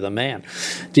knows, maybe the man,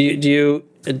 Do you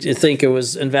think it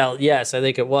was invalid?" "Yes, I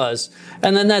think it was."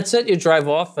 And then that's it. You drive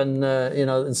off, and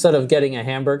instead of getting a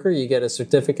hamburger, you get a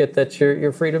certificate that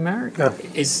you're free to marry. Yeah.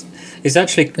 It's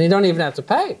actually, and you don't even have to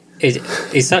pay.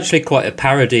 It's actually quite a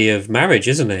parody of marriage,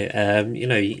 isn't it?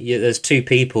 There's two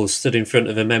people stood in front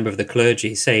of a member of the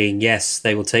clergy saying yes,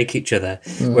 they will take each other,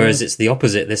 whereas it's the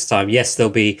opposite this time. Yes,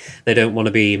 they don't want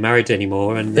to be married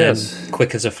anymore, and then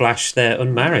quick as a flash, they're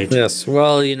unmarried. Yes,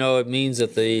 well, it means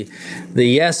that the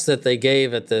yes that they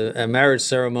gave at the marriage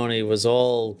ceremony was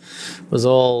all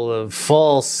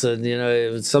false, and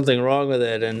it was something wrong with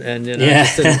it, and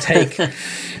just didn't take,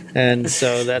 and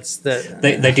so that's that.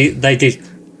 They did.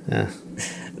 Yeah.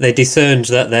 They discerned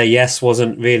that their yes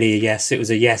wasn't really a yes; it was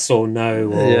a yes or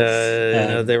no.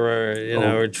 Or, they were,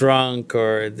 or drunk,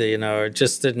 or they, or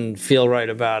just didn't feel right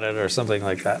about it, or something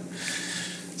like that.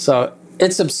 So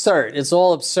it's absurd. It's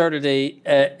all absurdity.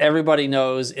 Everybody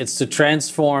knows it's to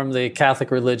transform the Catholic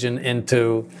religion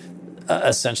into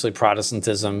essentially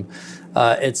Protestantism.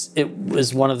 It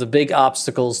was one of the big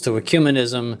obstacles to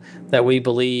ecumenism, that we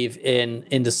believe in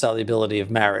indissolubility of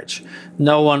marriage.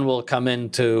 No one will come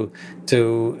into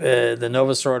the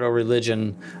Novus Ordo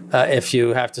religion if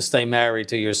you have to stay married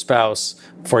to your spouse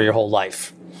for your whole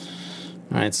life.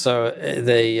 All right, so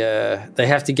they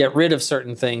have to get rid of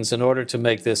certain things in order to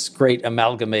make this great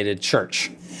amalgamated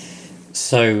church.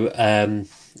 So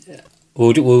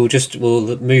we'll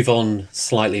move on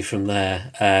slightly from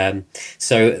there.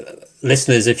 So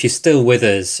listeners, if you're still with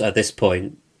us at this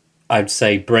point, I'd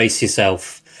say brace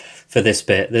yourself for this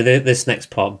bit, this next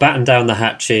part. Batten down the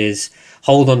hatches,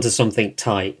 hold on to something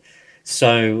tight.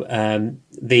 So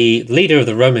the leader of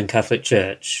the Roman Catholic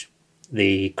Church,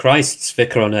 the Christ's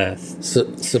vicar on earth,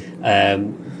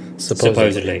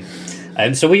 supposedly.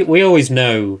 So we always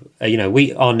know,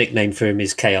 our nickname for him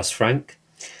is Chaos Frank.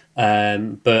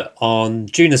 But on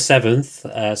June the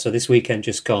 7th, so this weekend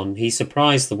just gone, he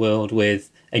surprised the world with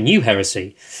a new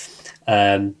heresy.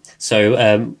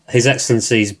 So His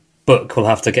Excellency's book will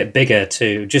have to get bigger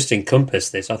to just encompass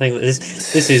this. I think that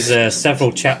this is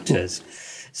several chapters.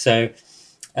 So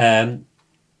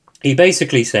he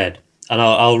basically said, and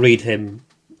I'll read him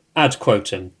ad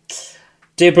quotum: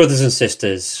 "Dear brothers and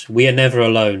sisters, we are never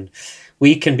alone.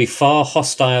 We can be far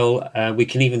hostile. We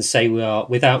can even say we are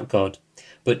without God.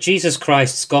 But Jesus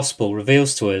Christ's gospel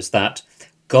reveals to us that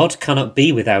God cannot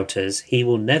be without us. He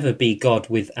will never be God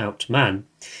without man.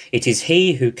 It is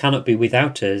he who cannot be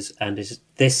without us, and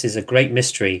this is a great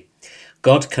mystery.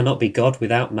 God cannot be God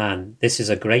without man. This is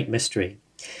a great mystery.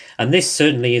 And this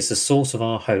certainly is the source of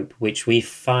our hope, which we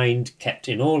find kept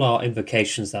in all our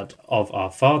invocations of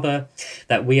our Father,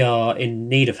 that we are in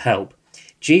need of help.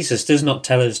 Jesus does not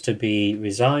tell us to be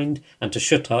resigned and to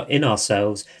shut in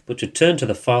ourselves, but to turn to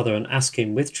the Father and ask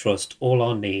him with trust all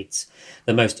our needs.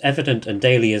 The most evident and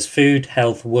daily as food,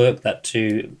 health, work,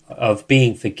 of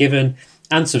being forgiven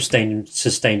and sustained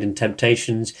in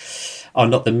temptations are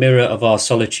not the mirror of our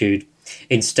solitude.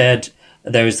 Instead,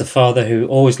 there is the Father who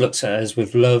always looks at us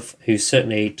with love, who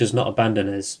certainly does not abandon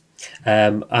us."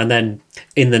 And then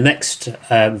in the next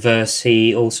verse,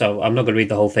 he also, I'm not going to read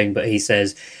the whole thing, but he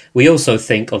says, "We also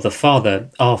think of the Father,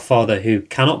 our Father, who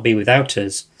cannot be without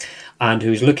us, and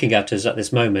who's looking at us at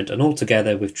this moment, and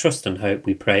altogether with trust and hope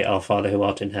we pray, Our Father who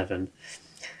art in heaven."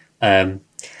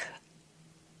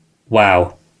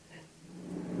 Wow.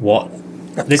 What?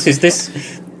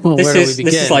 This Well, where do we This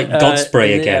begin? is like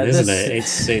Godspray again, yeah, isn't it?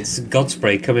 It's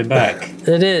Godspray coming back.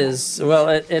 It is. Well,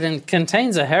 it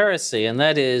contains a heresy, and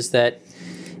that is that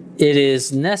it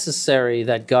is necessary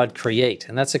that God create,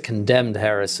 and that's a condemned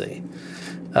heresy.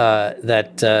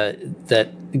 That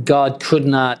God could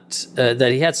not,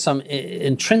 that he had some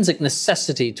intrinsic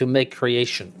necessity to make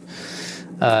creation.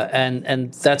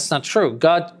 And that's not true.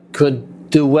 God could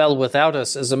do well without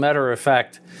us. As a matter of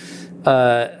fact,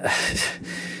 when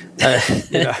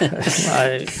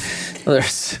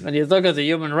you look at the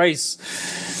human race,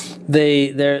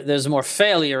 there's more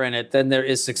failure in it than there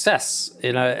is success.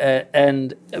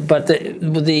 But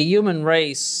the human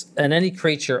race and any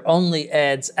creature only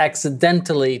adds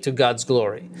accidentally to God's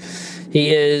glory.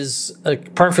 He is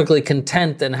perfectly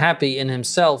content and happy in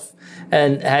himself,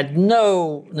 and had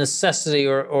no necessity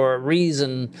or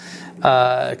reason,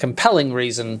 compelling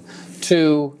reason,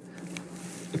 to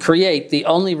create. The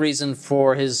only reason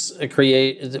for his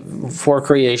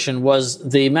creation was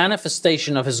the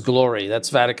manifestation of his glory. That's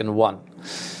Vatican I.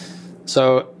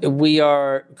 So we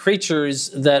are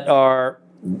creatures that are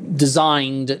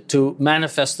designed to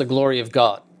manifest the glory of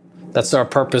God. That's our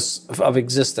purpose of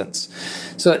existence.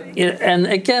 So, and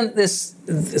again,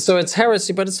 so it's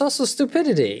heresy, but it's also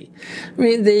stupidity. I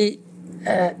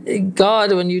mean,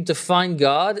 God, when you define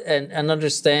God and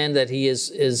understand that he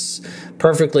is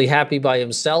perfectly happy by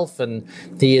himself, and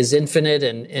he is infinite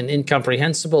and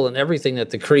incomprehensible, and everything that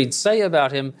the creeds say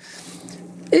about him,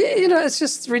 it's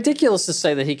just ridiculous to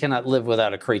say that he cannot live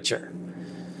without a creature.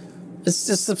 It's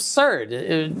just absurd.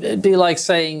 It'd be like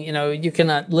saying, you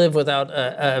cannot live without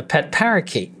a pet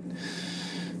parakeet.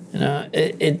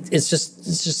 It's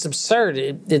just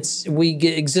absurd. We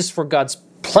exist for God's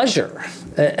pleasure,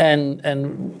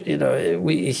 and he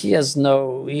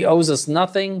owes us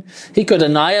nothing. He could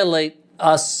annihilate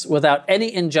us without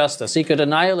any injustice. He could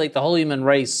annihilate the whole human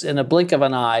race in a blink of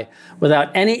an eye without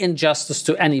any injustice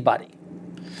to anybody.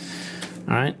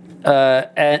 All right.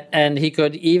 And he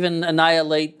could even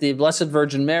annihilate the Blessed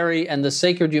Virgin Mary and the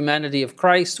sacred humanity of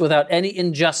Christ without any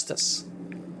injustice.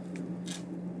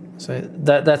 So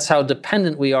that's how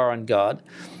dependent we are on God.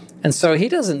 And so he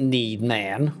doesn't need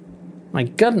man. My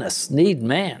goodness, need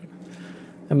man.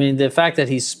 I mean, the fact that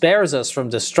he spares us from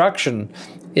destruction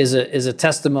is a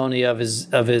testimony of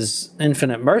his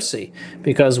infinite mercy,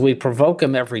 because we provoke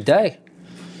him every day.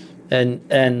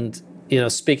 And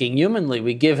speaking humanly,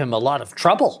 we give him a lot of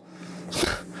trouble.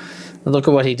 Look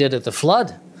at what he did at the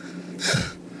flood.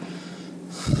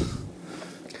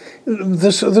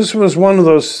 This was one of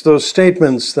those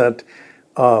statements that,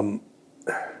 I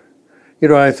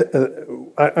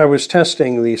was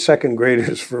testing the second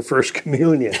graders for First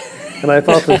Communion, and I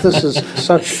thought that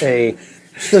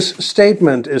this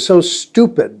statement is so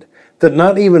stupid that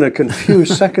not even a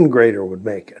confused second grader would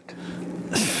make it.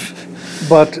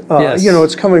 But, yes.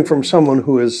 It's coming from someone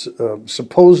who is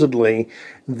supposedly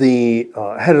the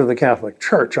head of the Catholic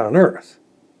Church on earth.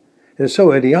 It's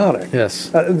so idiotic. Yes.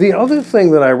 The other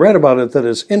thing that I read about it that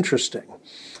is interesting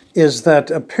is that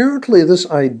apparently this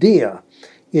idea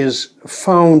is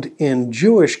found in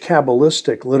Jewish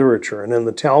Kabbalistic literature and in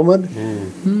the Talmud.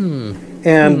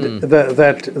 And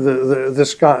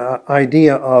this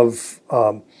idea of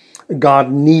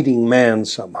God needing man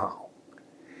somehow.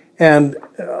 And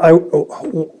I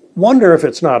wonder if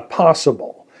it's not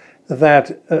possible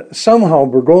that somehow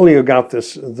Bergoglio got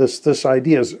this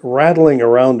idea rattling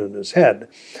around in his head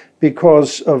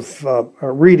because of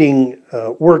reading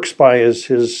works by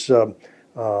his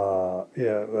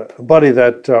buddy,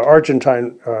 that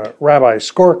Argentine Rabbi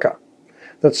Skorka,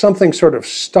 that something sort of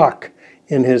stuck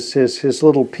in his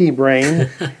little pea brain,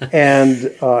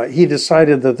 and he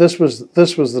decided that this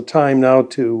was the time now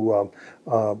to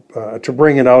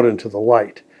bring it out into the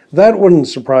light. That wouldn't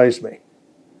surprise me.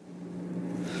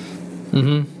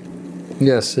 Mm-hmm.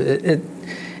 Yes,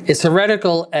 it's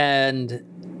heretical and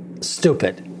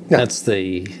stupid. Yeah. That's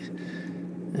the,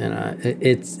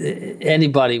 it's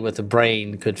anybody with a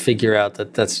brain could figure out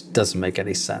that doesn't make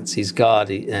any sense. He's God,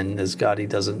 and as God, he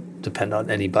doesn't depend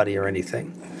on anybody or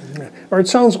anything. Or it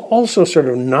sounds also sort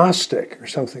of Gnostic or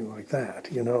something like that.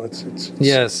 It's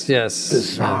yes,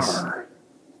 bizarre.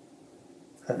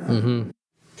 Yes. Mm-hmm.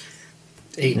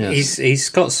 He's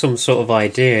got some sort of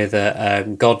idea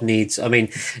that God needs. I mean,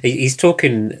 he's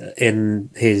talking in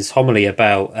his homily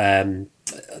about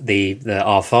the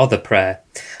Our Father prayer,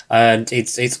 and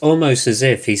it's almost as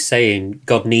if he's saying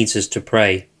God needs us to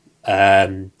pray,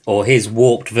 or his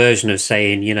warped version of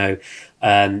saying,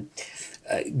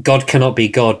 God cannot be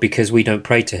God because we don't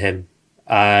pray to him.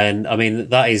 And I mean,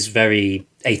 that is very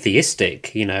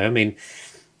atheistic. I mean,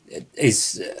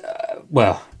 is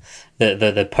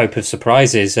the Pope of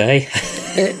Surprises, eh?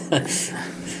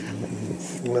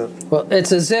 Well,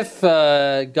 it's as if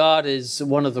God is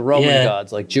one of the Roman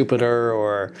gods, like Jupiter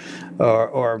or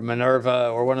Minerva,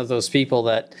 or one of those people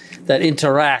that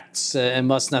interacts and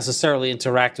must necessarily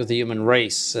interact with the human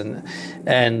race,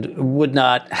 and would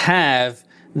not have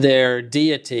their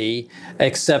deity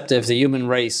except if the human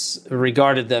race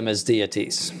regarded them as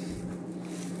deities.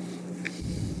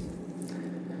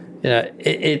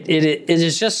 It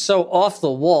is just so off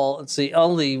the wall. It's the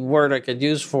only word I could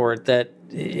use for it, that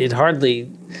it hardly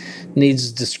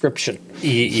needs description.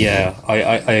 Yeah,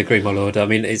 I agree, my lord. I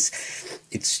mean, it's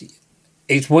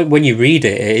when you read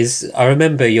it, it is. I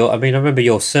remember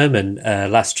your sermon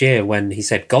last year when he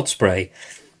said God spray,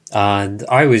 and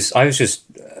I was just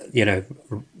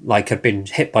like I'd been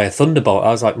hit by a thunderbolt. I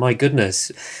was like, my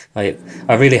goodness, I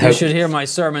really hope you should hear my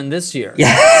sermon this year.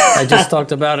 Yeah. I just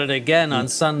talked about it again on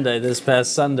Sunday, this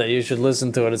past Sunday. You should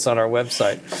listen to it. It's on our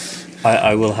website.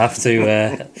 I will have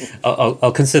to.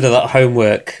 I'll consider that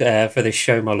homework for this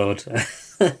show, my lord.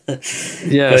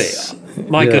 Yes. But,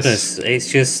 my goodness, it's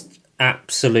just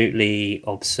absolutely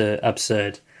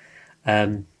absurd.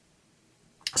 So,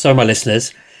 my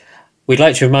listeners, we'd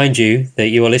like to remind you that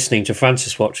you are listening to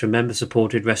Francis Watch from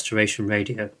member-supported Restoration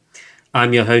Radio.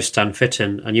 I'm your host, Dan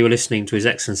Fitton, and you are listening to His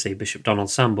Excellency Bishop Donald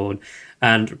Sanborn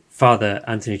and Father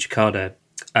Anthony Cicada,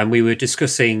 and we were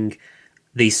discussing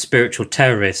the spiritual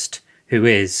terrorist who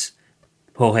is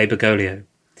Jorge Bergoglio.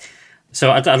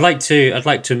 So I'd like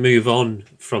to move on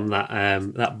from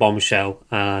that bombshell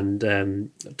and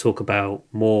talk about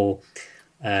more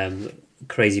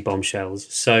crazy bombshells.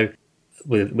 So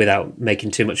without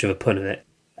making too much of a pun of it.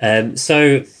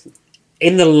 So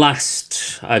in the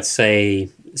last, I'd say,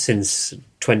 since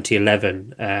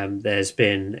 2011, there's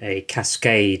been a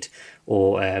cascade,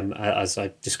 or as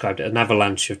I described it, an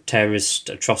avalanche of terrorist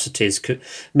atrocities,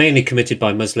 mainly committed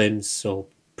by Muslims, or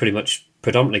pretty much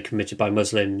predominantly committed by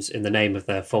Muslims in the name of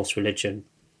their false religion.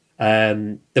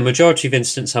 The majority of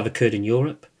incidents have occurred in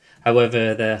Europe.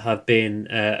 However, there have been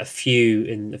a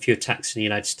few attacks in the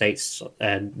United States.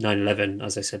 9/11,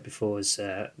 as I said before, is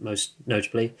most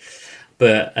notably.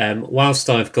 But whilst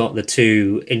I've got the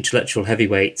two intellectual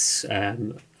heavyweights,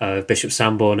 Bishop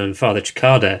Sanborn and Father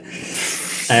Cicada,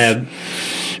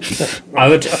 I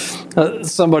would.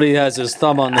 Somebody has his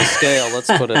thumb on the scale. Let's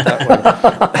put it that way.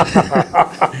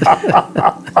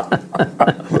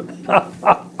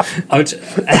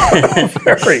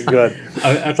 Very good.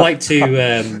 I'd like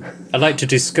to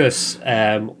discuss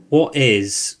what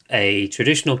is a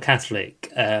traditional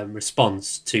Catholic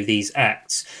response to these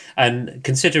acts, and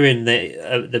considering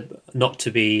the not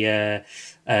to be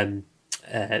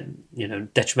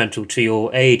detrimental to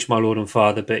your age, my Lord and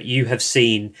Father, but you have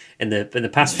seen in the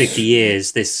past 50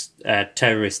 years this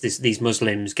terrorists, these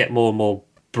Muslims get more and more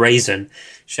brazen,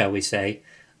 shall we say,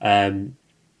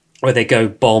 where they go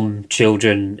bomb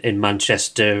children in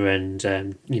Manchester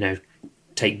and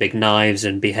take big knives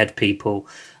and behead people.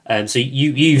 So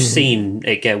you've seen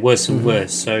it get worse and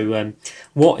worse. So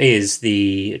what is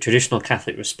the traditional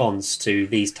Catholic response to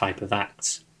these type of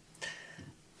acts?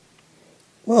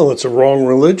 Well, it's a wrong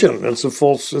religion. It's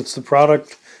the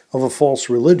product of a false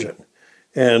religion.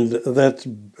 And that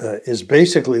is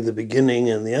basically the beginning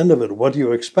and the end of it. What do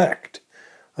you expect?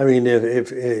 I mean,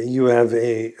 if you have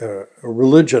a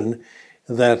religion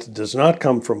that does not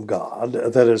come from God,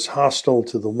 that is hostile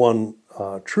to the one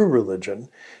true religion,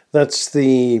 that's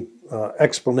the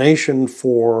explanation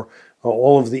for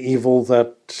all of the evil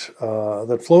that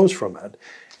flows from it.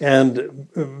 And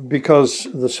because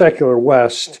the secular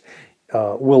West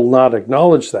will not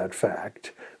acknowledge that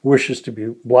fact, wishes to be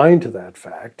blind to that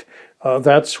fact,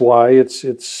 that's why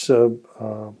it's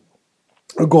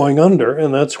going under,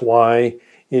 and that's why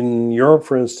in Europe,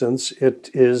 for instance, it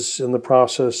is in the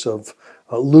process of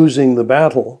losing the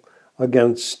battle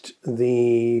against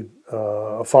the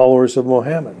followers of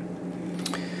Mohammed.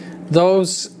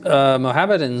 Those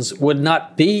Mohammedans would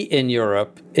not be in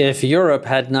Europe if Europe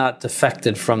had not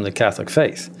defected from the Catholic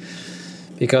faith,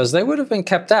 because they would have been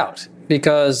kept out,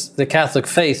 because the Catholic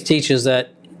faith teaches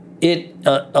that it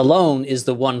alone is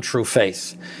the one true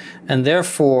faith, and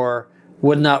therefore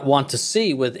would not want to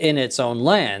see within its own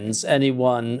lands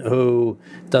anyone who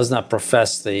does not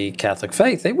profess the Catholic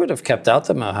faith. They would have kept out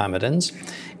the Mohammedans.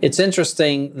 It's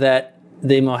interesting that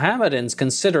the Mohammedans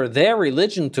consider their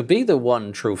religion to be the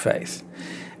one true faith,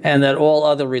 and that all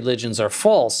other religions are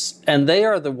false, and they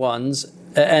are the ones,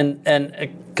 and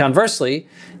conversely,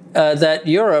 that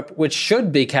Europe, which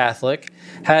should be Catholic,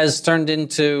 has turned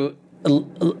into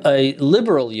a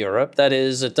liberal Europe. That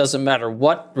is, it doesn't matter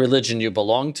what religion you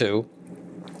belong to.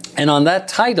 And on that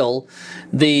title,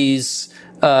 these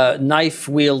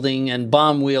knife-wielding and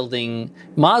bomb-wielding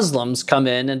Muslims come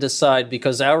in and decide,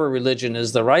 because our religion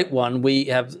is the right one, we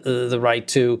have the right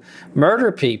to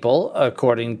murder people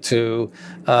according to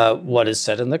what is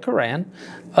said in the Quran.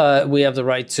 We have the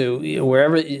right to,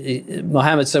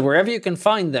 Muhammad said, wherever you can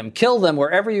find them, kill them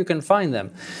wherever you can find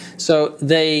them. So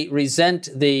they resent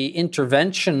the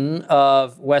intervention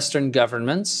of Western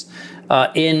governments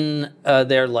in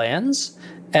their lands.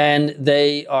 And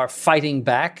they are fighting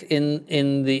back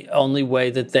in the only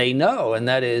way that they know, and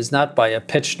that is not by a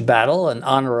pitched battle, an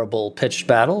honorable pitched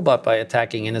battle, but by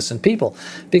attacking innocent people,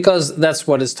 because that's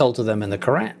what is told to them in the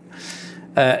Quran.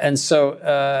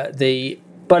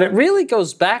 But it really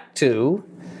goes back to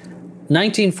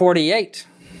 1948,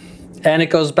 and it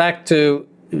goes back to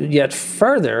yet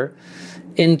further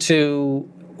into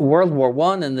World War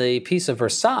I and the Peace of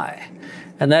Versailles,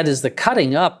 and that is the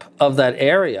cutting up of that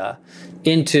area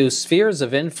into spheres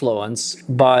of influence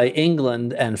by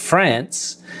England and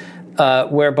France,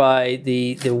 whereby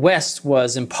the West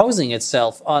was imposing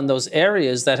itself on those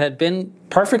areas that had been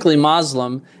perfectly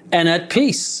Muslim and at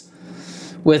peace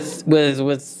with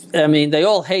I mean, they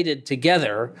all hated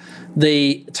together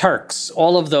the Turks.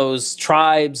 All of those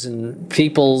tribes and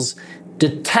peoples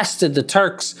detested the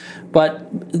Turks,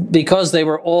 but because they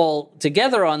were all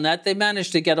together on that, they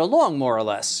managed to get along more or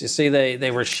less. You see,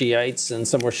 they were Shiites, and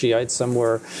some were Shiites, some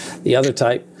were the other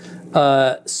type,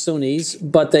 Sunnis,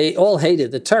 but they all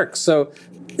hated the Turks. So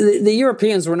the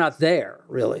Europeans were not there,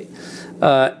 really.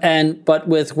 But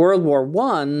with World War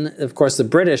I, of course, the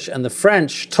British and the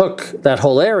French took that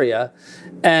whole area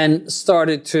and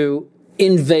started to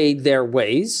invade their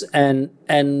ways and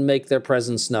make their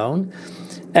presence known.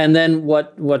 And then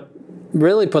what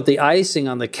really put the icing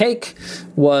on the cake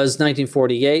was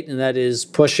 1948, and that is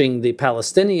pushing the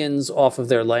Palestinians off of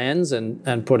their lands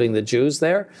and putting the Jews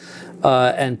there,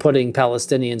 and putting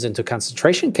Palestinians into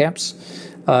concentration camps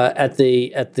at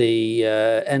the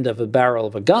end of a barrel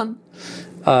of a gun.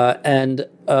 And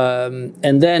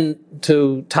then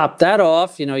to top that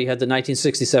off, you had the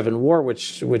 1967 war,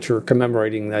 which we're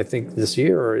commemorating, I think, this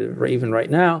year or even right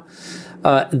now.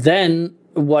 Then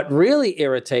what really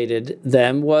irritated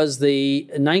them was the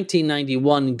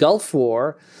 1991 Gulf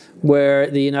War,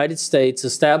 where the United States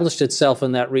established itself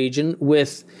in that region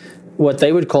with what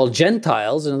they would call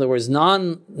Gentiles, in other words,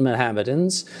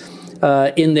 non-Mohammedans,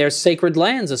 in their sacred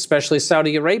lands, especially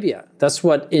Saudi Arabia. That's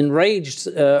what enraged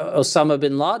Osama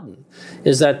bin Laden,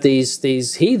 is that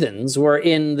these heathens were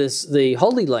in the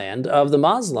Holy Land of the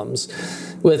Muslims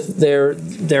with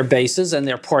their bases and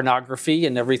their pornography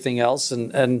and everything else,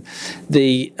 and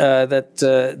they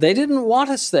didn't want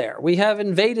us there. We have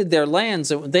invaded their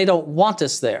lands, and they don't want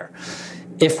us there.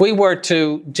 If we were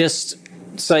to just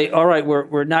say, all right,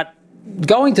 we're not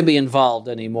going to be involved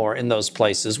anymore in those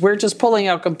places, we're just pulling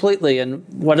out completely, and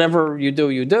whatever you do,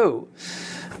 you do,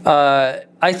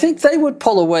 I think they would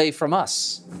pull away from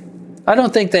us. I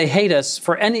don't think they hate us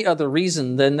for any other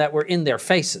reason than that we're in their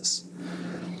faces.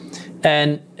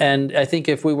 And I think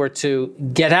if we were to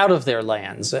get out of their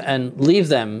lands and leave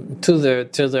them to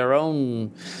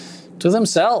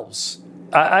themselves,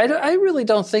 I really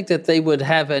don't think that they would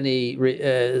have any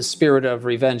spirit of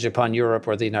revenge upon Europe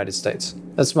or the United States.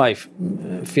 That's my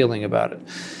feeling about it.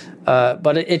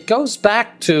 But it goes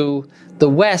back to the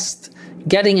West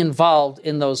getting involved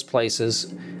in those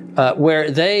places where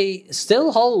they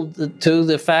still hold to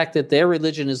the fact that their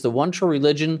religion is the one true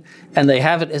religion, and they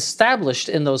have it established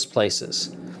in those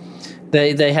places.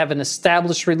 They have an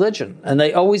established religion, and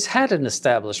they always had an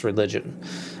established religion.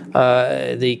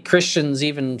 The Christians,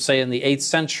 even say in the 8th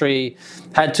century,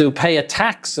 had to pay a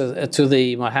tax to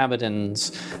the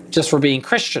Mohammedans just for being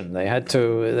Christian.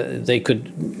 They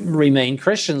could remain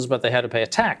Christians, but they had to pay a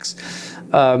tax.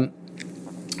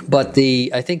 But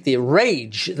I think the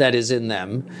rage that is in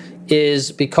them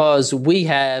is because we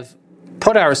have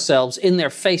put ourselves in their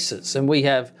faces, and we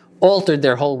have altered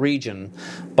their whole region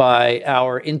by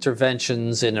our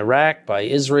interventions in Iraq, by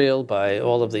Israel, by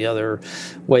all of the other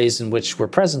ways in which we're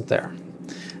present there.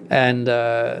 And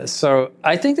so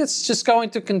I think that's just going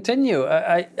to continue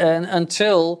and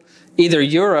until either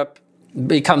Europe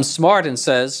becomes smart and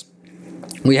says,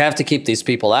 we have to keep these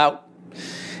people out,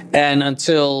 and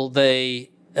until they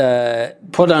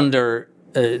put under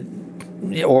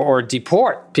or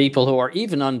deport people who are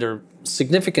even under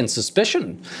significant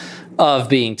suspicion of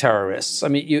being terrorists. I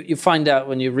mean, you find out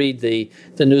when you read the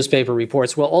newspaper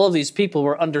reports, well, all of these people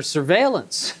were under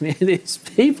surveillance. I mean, these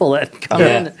people that come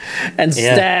in and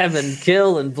stab and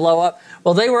kill and blow up,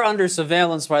 well, they were under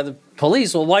surveillance by the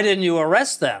police. Well, why didn't you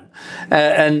arrest them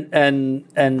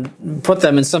and put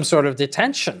them in some sort of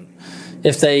detention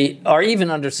if they are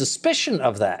even under suspicion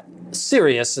of that?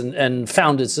 serious and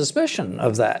founded suspicion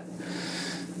of that.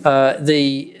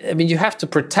 You have to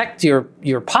protect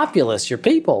your populace, your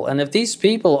people, and if these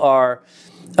people are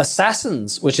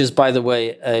assassins, which is, by the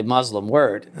way, a Muslim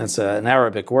word, it's an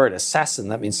Arabic word, assassin.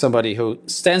 That means somebody who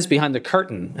stands behind the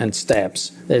curtain and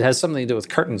stabs. It has something to do with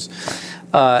curtains.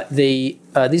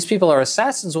 These people are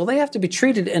assassins. Well, they have to be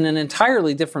treated in an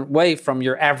entirely different way from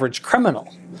your average criminal.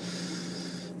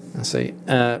 I see.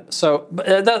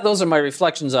 Those are my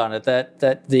reflections on it.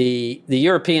 That the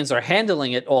Europeans are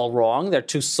handling it all wrong. They're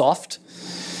too soft.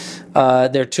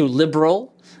 They're too liberal.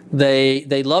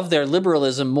 They love their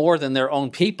liberalism more than their own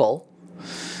people.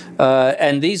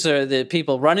 And these are the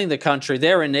people running the country.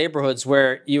 They're in neighborhoods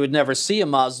where you would never see a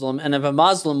Muslim. And if a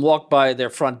Muslim walked by their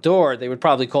front door, they would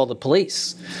probably call the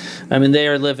police. I mean, they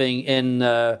are living in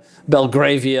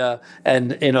Belgravia,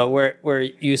 and where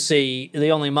you see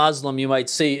the only Muslim you might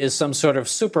see is some sort of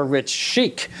super rich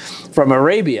sheikh from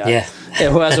Arabia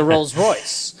who has a Rolls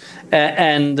Royce.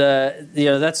 That's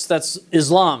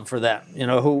Islam for them,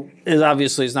 who is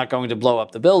obviously is not going to blow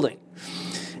up the building.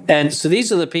 And so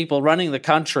these are the people running the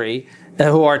country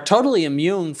who are totally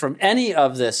immune from any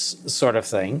of this sort of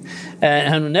thing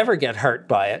and who never get hurt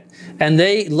by it. And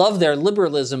they love their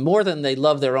liberalism more than they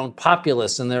love their own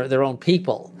populace and their own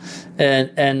people.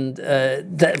 And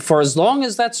that for as long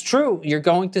as that's true, you're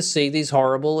going to see these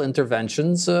horrible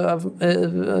interventions of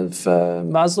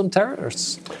Muslim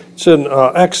terrorists. It's an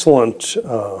excellent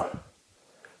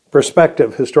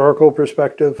historical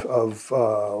perspective of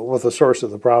what the source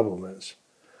of the problem is.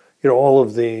 All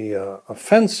of the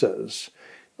offenses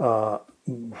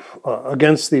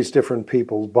against these different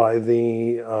people by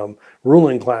the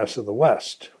ruling class of the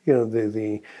West,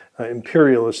 the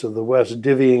imperialists of the West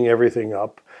divvying everything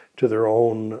up to their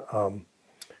own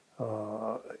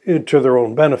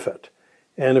benefit.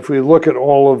 And if we look at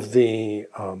all of the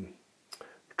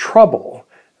trouble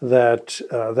that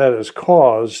is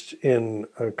caused in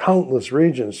countless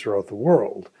regions throughout the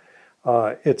world,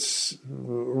 it's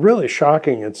really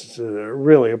shocking. It's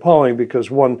really appalling,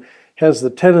 because one has the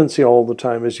tendency all the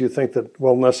time, as you think that,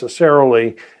 well,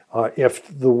 necessarily, if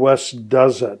the West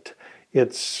does it,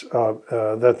 it's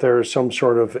that there's some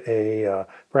sort of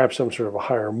perhaps some sort of a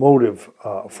higher motive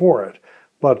for it.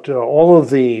 But all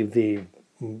of the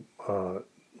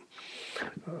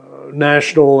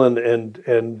national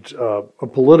and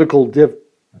political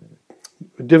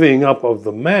divvying up of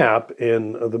the map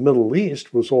in the Middle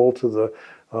East was all to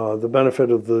the benefit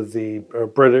of the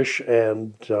British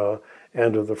and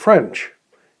of the French,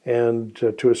 and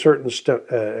to a certain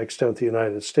extent the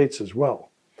United States as well.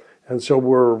 And so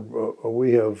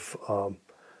we have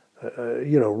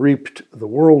reaped the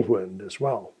whirlwind as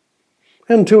well.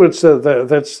 And too, it's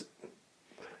that's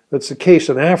the case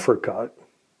in Africa.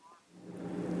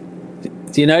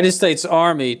 The United States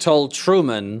Army told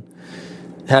Truman,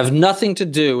 have nothing to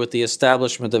do with the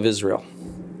establishment of Israel.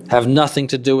 Have nothing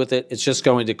to do with it. It's just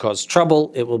going to cause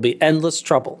trouble. It will be endless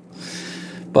trouble.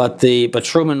 But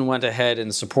Truman went ahead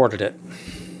and supported it.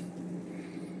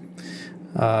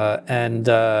 And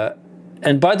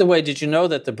by the way, did you know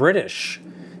that the British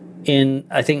in,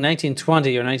 I think,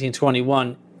 1920 or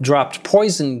 1921 dropped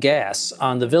poison gas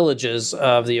on the villages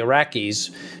of the Iraqis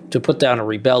to put down a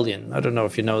rebellion? I don't know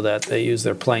if you know that. They used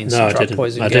their planes to drop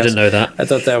poison gas. I didn't know that. I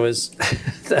thought that was,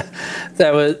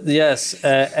 that was, yes.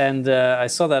 And I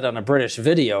saw that on a British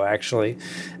video, actually.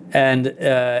 And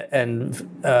I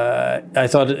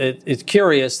thought it's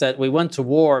curious that we went to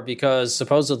war because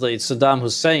supposedly Saddam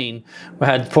Hussein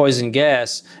had poison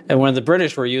gas, and when the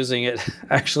British were using it,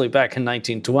 actually back in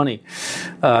 1920,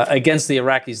 against the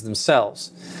Iraqis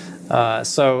themselves.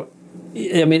 So,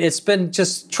 I mean, it's been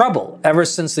just trouble ever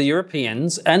since the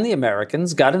Europeans and the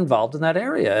Americans got involved in that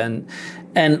area.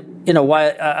 And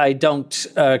why I don't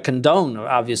condone,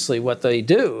 obviously, what they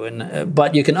do,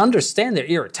 but you can understand their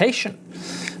irritation.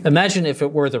 Imagine if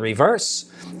it were the reverse,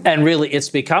 and really it's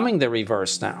becoming the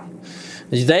reverse now.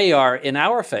 They are in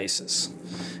our faces,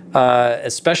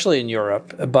 especially in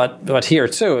Europe, but here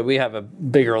too. We have a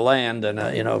bigger land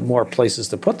and more places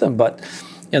to put them. But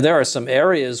there are some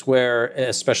areas where,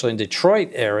 especially in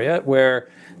Detroit area, where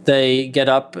they get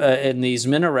up in these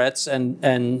minarets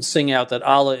and sing out that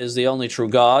Allah is the only true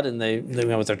God, and they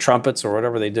with their trumpets or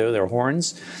whatever they do, their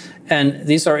horns. And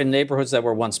these are in neighborhoods that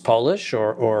were once Polish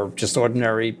or just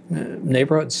ordinary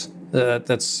neighborhoods.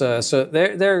 So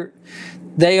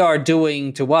they are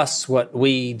doing to us what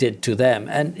we did to them,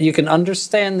 and you can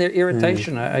understand their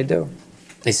irritation. I do.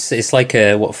 It's like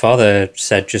what Father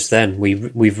said just then.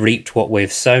 We've reaped what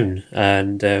we've sown,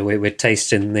 and we're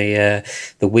tasting the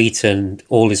wheat, and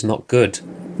all is not good.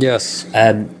 Yes.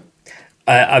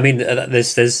 I mean,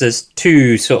 there's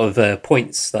two sort of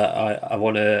points that I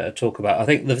want to talk about. I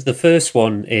think the first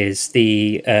one is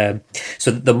the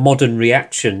modern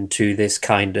reaction to this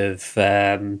kind of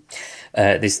this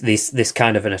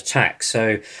kind of an attack.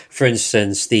 So, for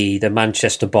instance, the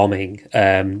Manchester bombing,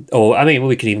 or I mean,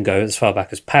 we could even go as far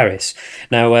back as Paris.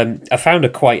 Now, I found a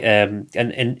quite an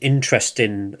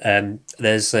interesting.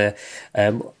 There's a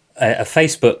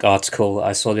Facebook article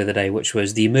I saw the other day, which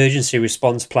was the emergency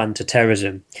response plan to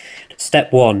terrorism.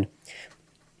 Step 1,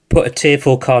 put a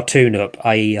tearful cartoon up,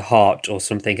 i.e. a heart or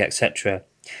something, etc.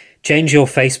 Change your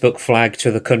Facebook flag to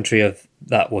the country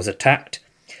that was attacked.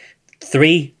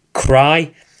 3,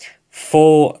 cry.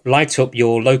 4, light up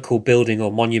your local building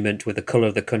or monument with the colour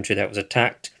of the country that was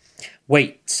attacked.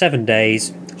 Wait 7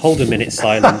 days, hold a minute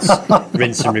silence,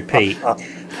 rinse and repeat.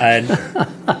 And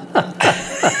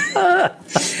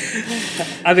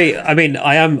I mean,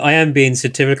 I am being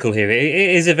satirical here. It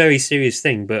is a very serious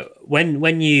thing, but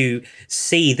when you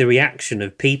see the reaction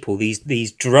of people,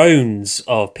 these drones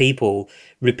of people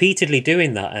repeatedly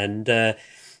doing that, and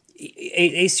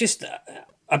it's just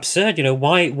absurd.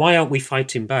 Why aren't we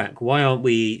fighting back? Why aren't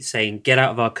we saying get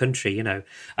out of our country? And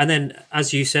then,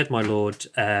 as you said, my lord,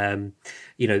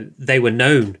 they were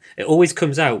known. It always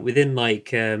comes out within 4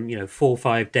 or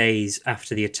 5 days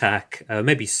after the attack,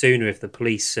 maybe sooner if the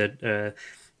police are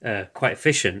quite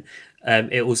efficient.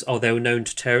 It was they were known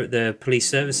to the police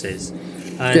services.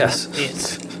 And yes.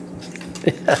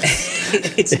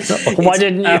 Why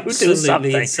didn't you do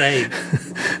something? Insane.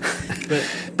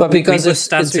 But because we it's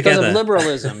stand because together. of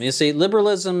liberalism. You see,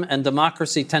 liberalism and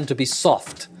democracy tend to be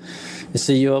soft. You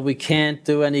see, we can't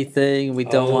do anything. We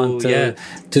don't want to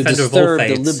disturb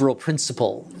the liberal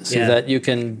principle. See, that you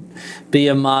can be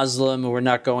a Muslim and we're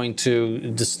not going to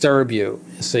disturb you.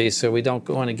 See, so we don't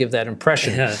want to give that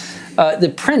impression. Yeah. The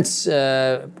Prince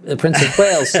of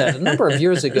Wales said a number of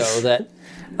years ago that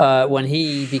when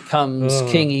he becomes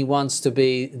king, he wants to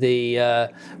be the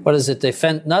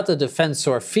not the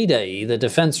defensor fidei, the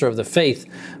defensor of the faith,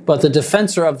 but the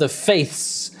defensor of the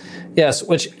faiths. Yes,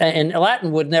 which in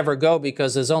Latin would never go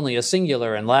because there's only a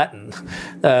singular in Latin.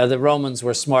 The Romans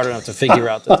were smart enough to figure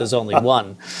out that there's only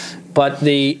one, but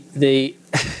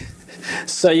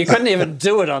so you couldn't even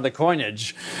do it on the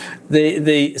coinage,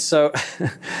 without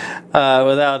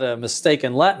a mistake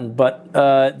in Latin. But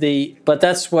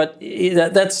that's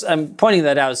I'm pointing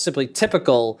that out as simply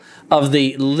typical of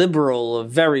the liberal,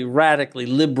 very radically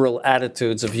liberal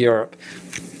attitudes of Europe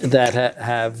that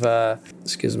have. Well,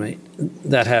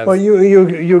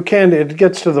 you can. It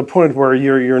gets to the point where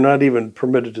you're not even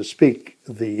permitted to speak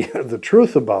the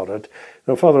truth about it.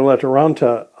 Now, Father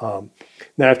Lateranta,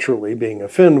 naturally being a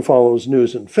Finn, follows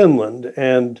news in Finland,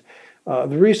 and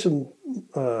recently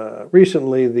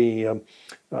the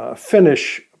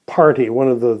Finnish party, one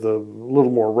of the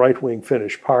little more right-wing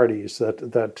Finnish parties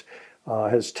that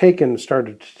has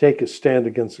started to take a stand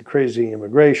against the crazy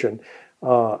immigration.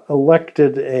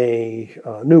 Elected a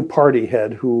new party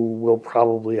head who will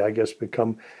probably, I guess,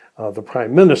 become the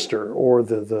prime minister or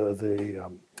the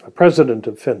president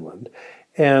of Finland.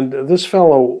 And this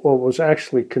fellow was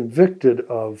actually convicted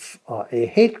of a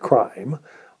hate crime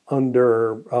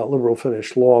under liberal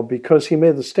Finnish law because he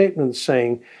made the statement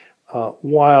saying,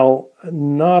 while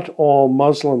not all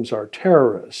Muslims are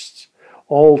terrorists,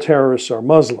 all terrorists are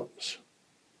Muslims.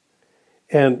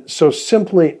 And so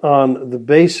simply on the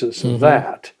basis of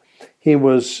that, he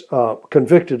was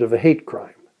convicted of a hate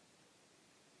crime.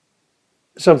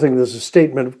 Something that's a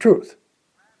statement of truth.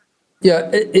 Yeah,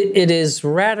 it is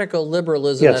radical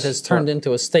liberalism that has turned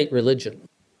into a state religion.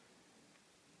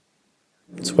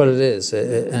 That's what it is.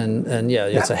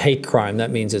 It's a hate crime.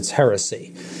 That means it's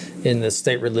heresy in the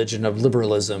state religion of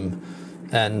liberalism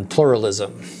and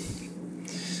pluralism.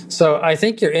 So I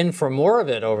think you're in for more of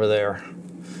it over there.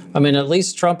 I mean, at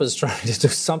least Trump is trying to do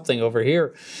something over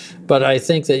here. But I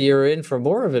think that you're in for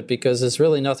more of it because there's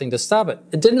really nothing to stop it.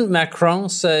 Didn't Macron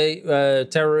say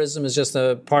terrorism is just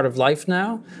a part of life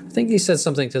now? I think he said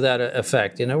something to that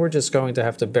effect. We're just going to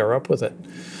have to bear up with it.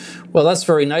 Well, that's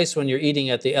very nice when you're eating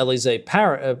at the Élysée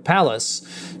Palace,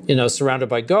 surrounded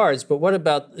by guards. But what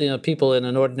about people in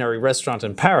an ordinary restaurant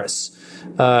in Paris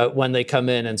when they come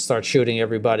in and start shooting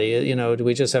everybody? Do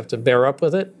we just have to bear up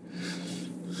with it?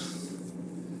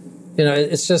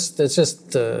 It's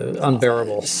just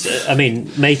unbearable. I mean,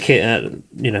 make it.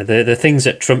 The things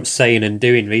that Trump's saying and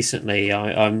doing recently.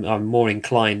 I'm more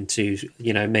inclined to,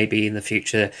 maybe in the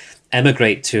future,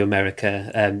 emigrate to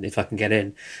America if I can get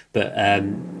in. But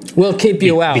we'll keep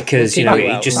you out because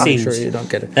it just seems. I'm sure you don't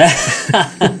get it.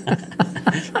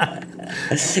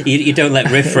 you don't let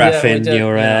riffraff in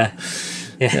your.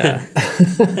 Yeah.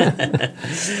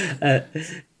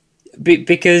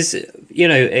 Because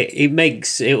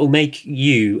it will make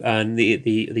you and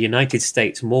the United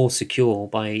States more secure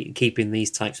by keeping these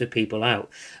types of people out.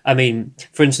 I mean,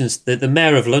 for instance, the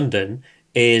mayor of London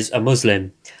is a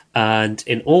Muslim, and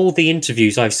in all the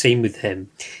interviews I've seen with him,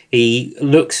 he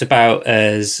looks about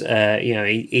as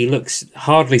he looks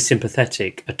hardly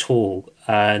sympathetic at all,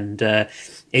 and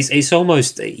it's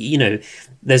almost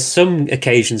there's some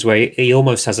occasions where he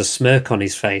almost has a smirk on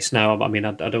his face. Now, I mean,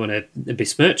 I don't want to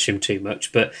besmirch him too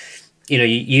much, but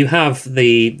you have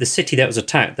the city that was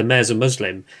attacked. The mayor's a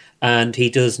Muslim, and he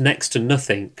does next to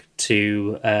nothing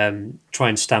to try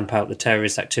and stamp out the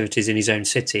terrorist activities in his own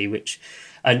city,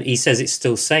 and he says it's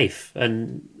still safe,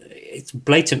 and it's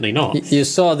blatantly not. You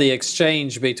saw the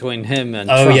exchange between him and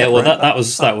Trump, yeah, well, right? that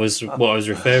was what I was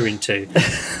referring to.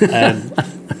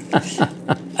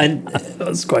 And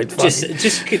That's quite funny.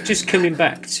 Just coming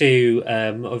back to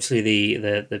obviously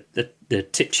the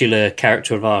titular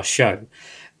character of our show.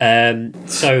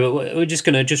 So we're just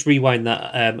going to rewind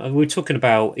that. We're talking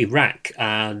about Iraq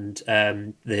and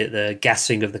the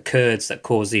gassing of the Kurds that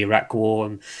caused the Iraq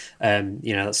War, and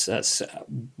that's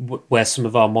where some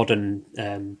of our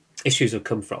modern issues have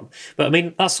come from. But I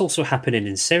mean, that's also happening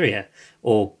in Syria,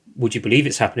 or would you believe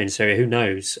it's happening in Syria? Who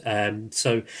knows?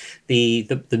 So the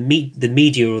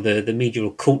media or the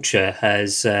medial culture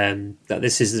has that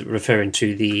this is referring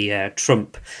to the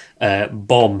Trump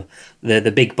bomb,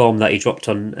 the big bomb that he dropped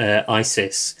on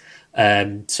ISIS.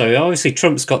 So obviously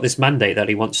Trump's got this mandate that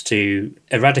he wants to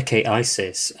eradicate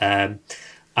ISIS, and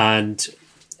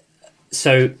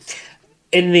so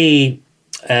in the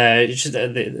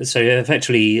so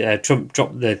effectively Trump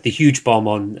dropped the huge bomb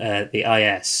on the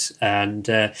IS, and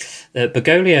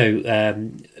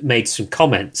Bergoglio made some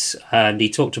comments, and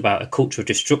he talked about a culture of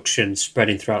destruction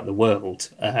spreading throughout the world.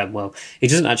 Well, he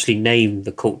doesn't actually name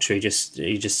the culture; he just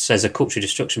says a culture of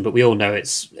destruction, but we all know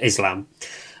it's Islam.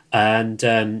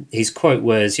 And his quote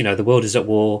was, the world is at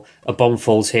war, a bomb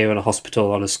falls here on a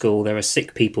hospital, on a school, there are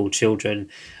sick people, children,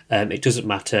 it doesn't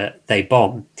matter, they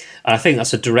bomb. And I think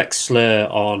that's a direct slur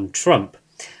on Trump.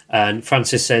 And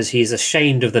Francis says he's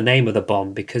ashamed of the name of the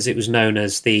bomb because it was known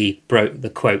as the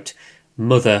quote,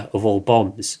 mother of all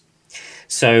bombs.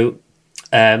 So,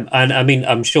 and I mean,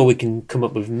 I'm sure we can come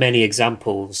up with many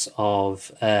examples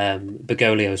of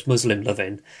Bergoglio's Muslim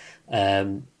loving,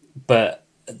 but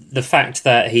the fact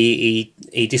that he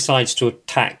decides to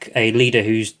attack a leader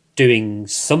who's doing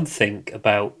something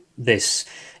about this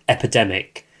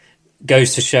epidemic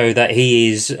goes to show that he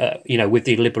is, with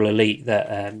the liberal elite,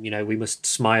 that we must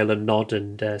smile and nod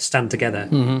and stand together.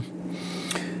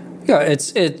 Mm-hmm. Yeah,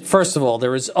 first of all,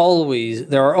 there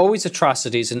are always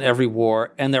atrocities in every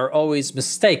war, and there are always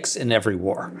mistakes in every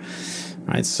war.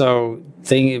 Right, so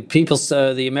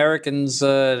the Americans,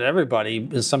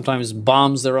 everybody sometimes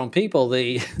bombs their own people.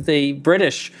 The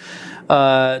British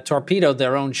torpedoed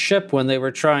their own ship when they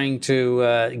were trying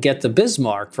to get the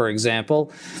Bismarck, for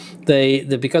example.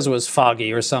 Because it was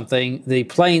foggy or something, the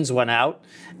planes went out,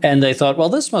 and they thought, well,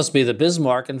 this must be the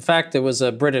Bismarck. In fact, it was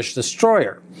a British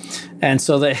destroyer. And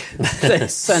so they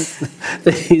sent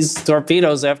these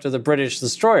torpedoes after the British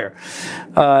destroyer.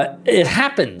 It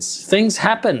happens. Things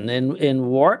happen in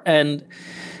war. And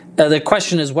the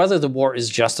question is whether the war is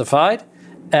justified.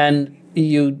 And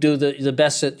you do the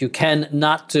best that you can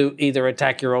not to either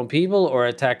attack your own people or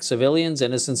attack civilians,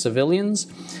 innocent civilians.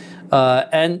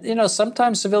 And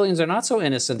sometimes civilians are not so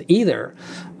innocent either.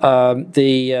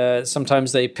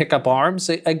 Sometimes they pick up arms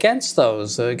against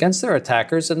their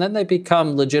attackers, and then they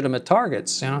become legitimate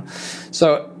targets.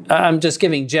 So I'm just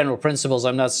giving general principles.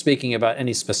 I'm not speaking about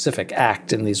any specific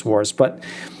act in these wars. But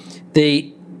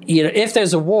if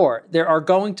there's a war, there are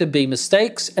going to be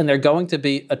mistakes and there are going to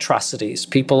be atrocities.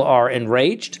 People are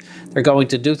enraged. They're going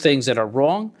to do things that are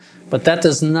wrong, but that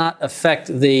does not affect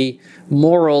the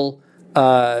moral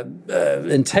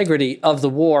integrity of the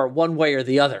war one way or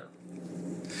the other.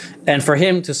 And for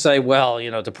him to say, well,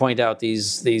 to point out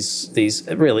these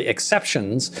really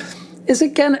exceptions is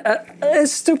again a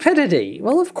stupidity.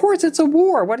 Well, of course it's a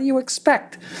war. What do you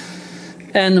expect?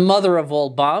 And the mother of all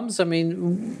bombs, I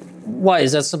mean, why?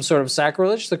 Is that some sort of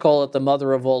sacrilege to call it the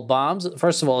mother of all bombs?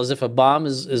 First of all, as if a bomb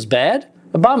is bad.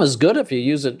 A bomb is good if you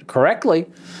use it correctly.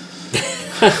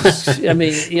 I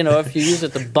mean, if you use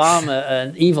it to bomb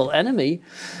an evil enemy,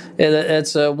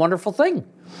 it's a wonderful thing.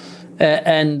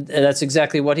 And that's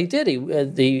exactly what he did.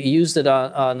 He used it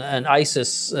on an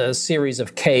ISIS series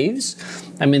of caves.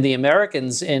 I mean, the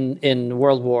Americans in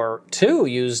World War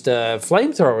II used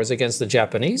flamethrowers against the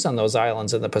Japanese on those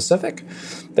islands in the Pacific.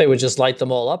 They would just light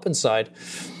them all up inside.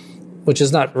 which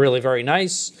is not really very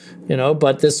nice,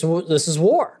 but this is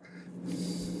war.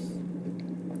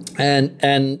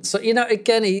 And so,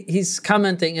 again, he's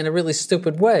commenting in a really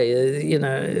stupid way,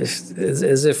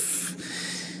 as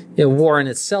if war in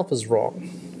itself is wrong.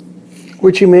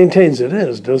 Which he maintains it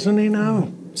is, doesn't he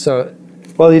now? So,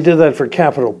 well, he did that for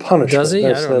capital punishment. Does he?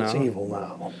 That's evil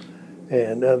now.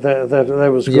 And that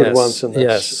was good once, and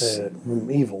that's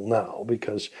evil now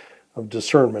because of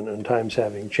discernment and times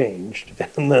having changed.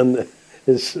 And then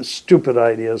his stupid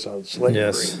ideas on slavery.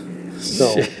 Yes.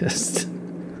 So,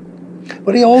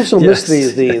 but he also missed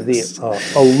the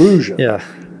allusion. Yeah.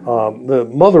 The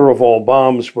mother of all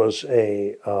bombs was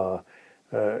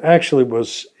actually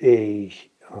a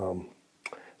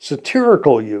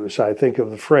satirical use, I think, of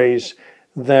the phrase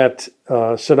that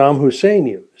Saddam Hussein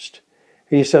used.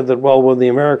 He said that, well, when the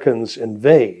Americans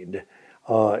invade,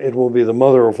 it will be the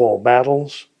mother of all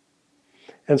battles.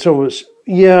 And so it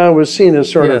was seen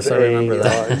as sort of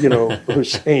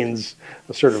Hussein's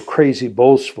sort of crazy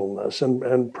boastfulness,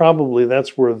 and probably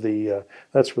that's where the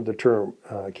term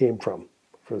came from,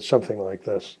 for something like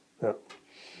this. Yeah.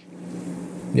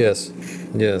 Yes.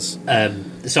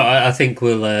 So I think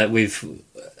we've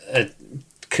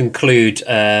conclude.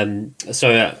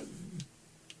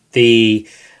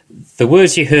 The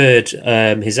words you heard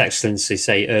His Excellency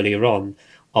say earlier on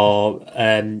are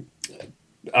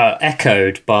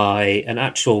echoed by an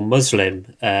actual Muslim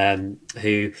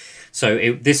who.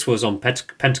 So this was on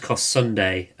Pentecost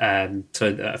Sunday,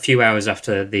 so a few hours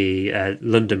after the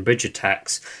London Bridge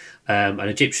attacks. An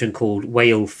Egyptian called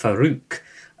Wael Farouk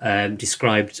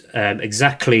described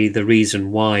exactly the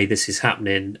reason why this is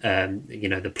happening.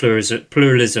 The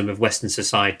pluralism of Western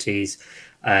societies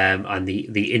and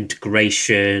the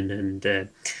integration and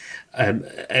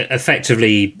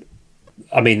effectively.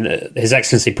 I mean, His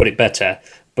Excellency put it better,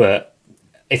 but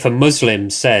if a Muslim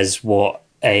says what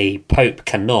a Pope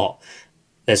cannot,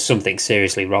 there's something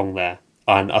seriously wrong there.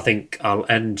 And I think I'll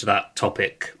end that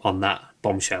topic on that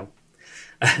bombshell.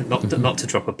 Not to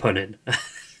drop a pun in.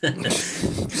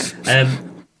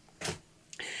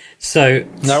 So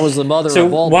that was the mother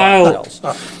of all bombshells.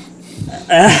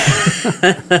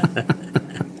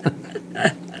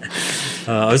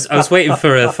 I was waiting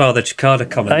for a Father Cicada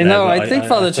comment. I know. There, I think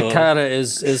Father Cicada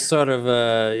is sort of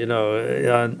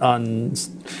on.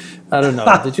 I don't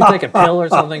know. Did you take a pill or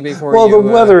something before? Well, the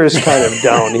weather is kind of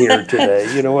down here today.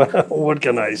 What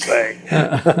can I say?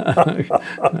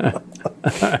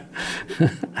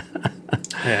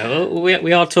 Yeah, well,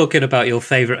 we are talking about your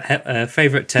favorite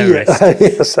terrorist.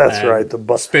 Yes, that's right. The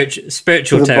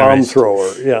spiritual terrorist, bomb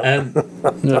thrower. Yeah.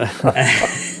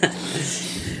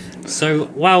 So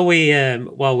while we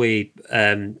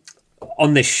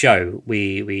on this show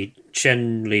we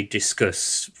generally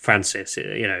discuss Francis.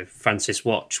 Francis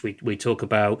Watch. We talk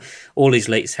about all his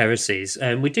latest heresies,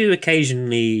 and we do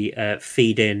occasionally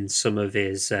feed in some of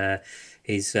his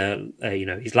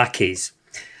lackeys.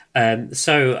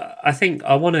 So I think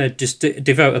I want to just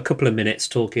devote a couple of minutes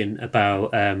talking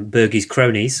about Bergie's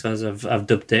Cronies, as I've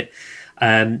dubbed it.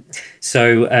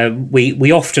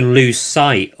 We often lose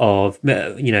sight of,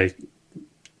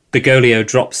 Bergoglio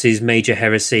drops his major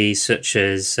heresies such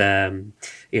as, God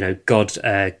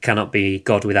cannot be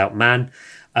God without man.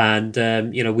 And,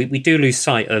 we do lose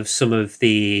sight of some of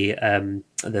the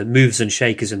movers and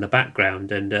shakers in the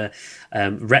background and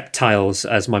reptiles,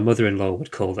 as my mother-in-law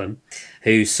would call them,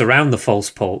 who surround the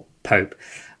false Pope.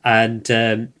 And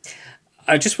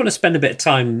I just want to spend a bit of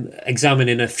time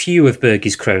examining a few of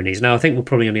Bergie's cronies. Now, I think we'll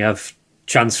probably only have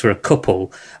chance for a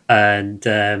couple, and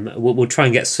we'll try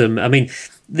and get some. I mean,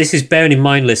 this is bearing in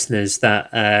mind, listeners,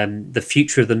 that the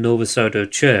future of the Novus Ordo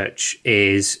Church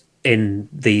is in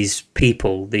these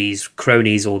people, these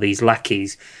cronies or these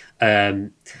lackeys, or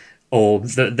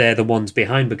they're the ones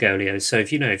behind Bergoglio. So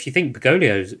if you think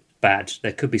Bergoglio's bad,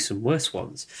 there could be some worse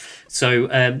ones. So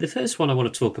the first one I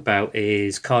want to talk about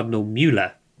is Cardinal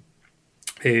Mueller,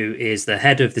 who is the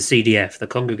head of the CDF, the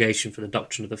Congregation for the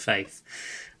Doctrine of the Faith.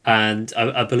 And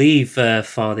I believe,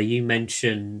 Father, you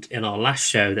mentioned in our last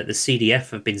show that the CDF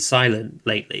have been silent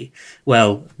lately.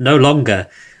 Well, no longer.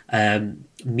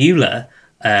 Mueller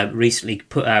recently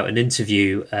put out an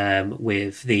interview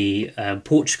with the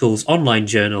Portugal's online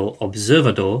journal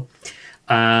Observador,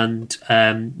 and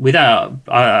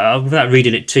without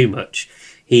reading it too much,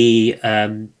 he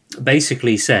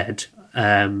basically said,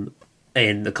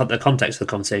 in the context of the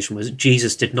conversation was,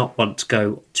 Jesus did not want to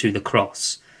go to the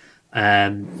cross.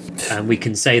 And we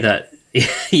can say that,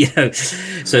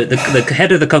 so the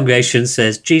head of the congregation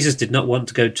says Jesus did not want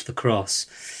to go to the cross.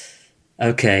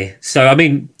 Okay, so I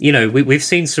mean, we've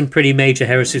seen some pretty major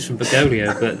heresies from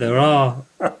Bergoglio, but there are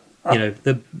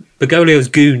the Bergoglio's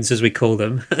goons, as we call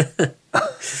them,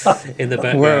 in the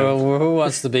background. Well, who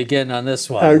wants to begin on this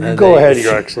one? Go ahead,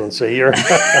 Your Excellency. You're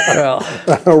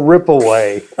rip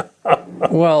away.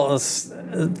 Well,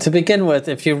 to begin with,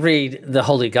 if you read the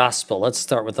Holy Gospel, let's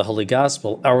start with the Holy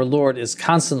Gospel, our Lord is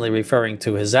constantly referring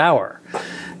to his hour.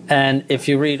 And if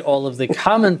you read all of the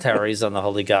commentaries on the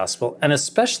Holy Gospel, and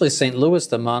especially St. Louis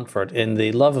de Montfort in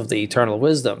the Love of the Eternal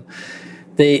Wisdom,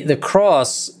 the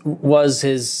cross was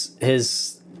it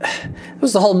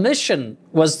was the whole mission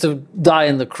was to die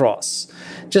on the cross.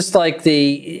 Just like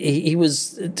he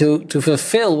was to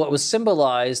fulfill what was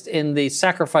symbolized in the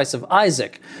sacrifice of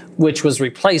Isaac, which was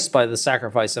replaced by the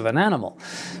sacrifice of an animal.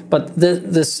 But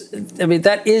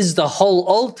that is the whole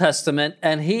Old Testament,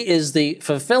 and he is the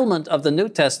fulfillment of the New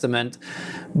Testament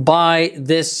by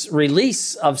this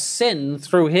release of sin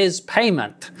through his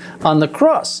payment on the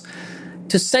cross.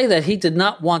 To say that he did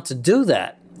not want to do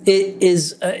that, it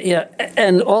is,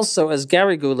 and also, as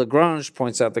Garrigou-Lagrange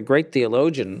points out, the great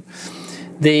theologian,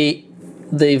 the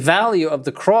value of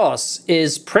the cross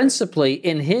is principally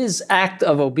in his act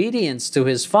of obedience to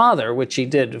his Father, which he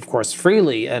did, of course,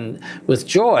 freely and with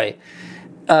joy,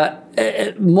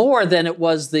 more than it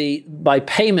was by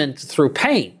payment through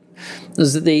pain.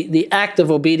 The act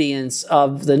of obedience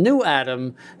of the new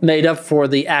Adam made up for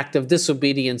the act of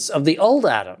disobedience of the old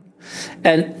Adam.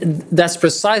 And that's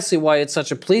precisely why it's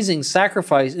such a pleasing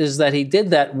sacrifice, is that he did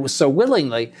that so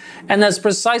willingly. And that's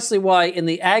precisely why in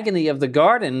the agony of the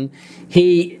garden,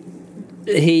 he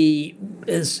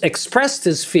expressed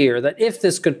his fear that if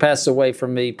this could pass away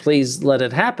from me, please let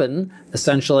it happen,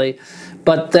 essentially.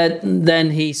 But then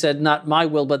he said, not my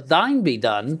will, but thine be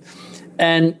done.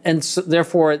 And so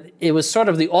therefore, it was sort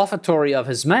of the offertory of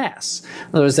his Mass. In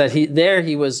other words, that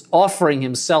he was offering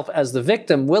himself as the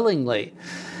victim willingly.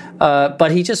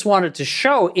 But he just wanted to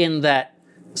show in that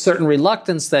certain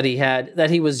reluctance that he had, that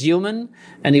he was human,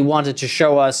 and he wanted to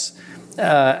show us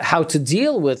how to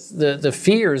deal with the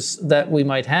fears that we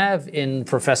might have in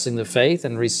professing the faith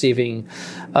and receiving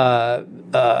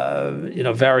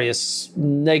various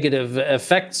negative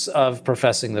effects of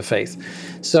professing the faith.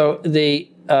 So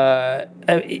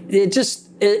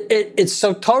it's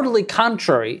so totally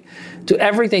contrary to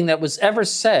everything that was ever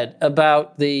said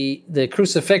about the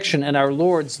crucifixion and our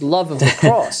Lord's love of the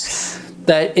cross.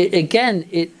 That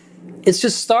it's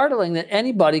just startling that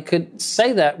anybody could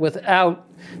say that without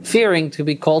fearing to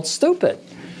be called stupid.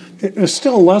 There's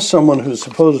still less someone who's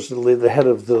supposedly the head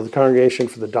of the Congregation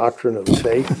for the Doctrine of the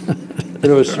Faith.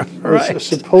 Right.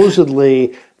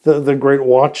 Supposedly the great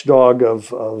watchdog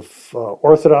of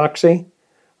orthodoxy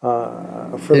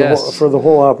for the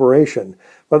whole operation.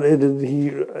 But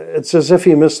it's as if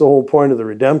he missed the whole point of the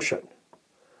redemption.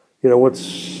 What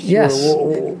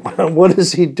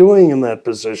is he doing in that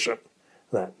position?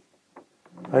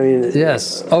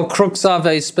 Yes. Crux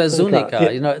ave spes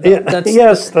unica.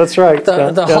 That's right.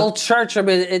 The whole church.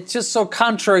 It's just so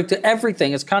contrary to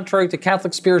everything. It's contrary to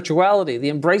Catholic spirituality, the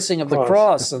embracing of the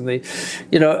cross and the,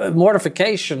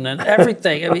 mortification and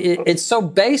everything. It's so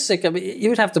basic.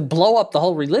 You'd have to blow up the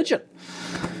whole religion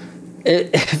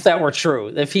if that were true.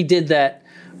 If he did that,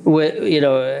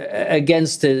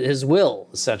 against his will,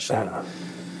 essentially.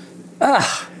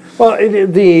 Well,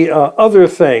 the other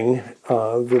thing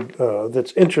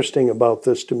that's interesting about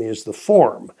this to me is the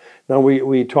form. Now,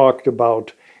 we talked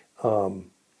about the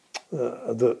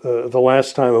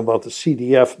last time about the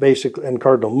CDF basically and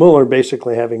Cardinal Muller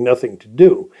basically having nothing to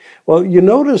do. Well, you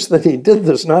notice that he did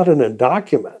this not in a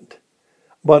document,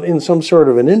 but in some sort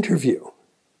of an interview.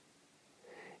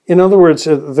 In other words,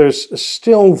 there's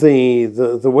still the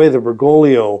way the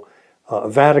Bergoglio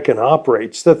Vatican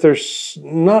operates, that they're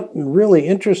not really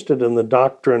interested in the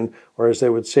doctrine, or as they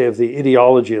would say, of the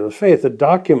ideology of the faith. The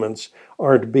documents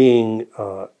aren't being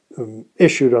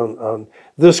issued on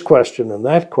this question and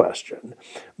that question,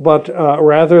 but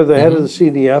rather the head of the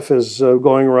CDF is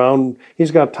going around,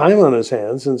 he's got time on his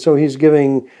hands, and so he's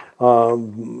giving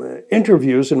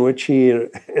interviews in which he,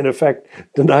 in effect,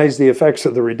 denies the effects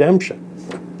of the redemption.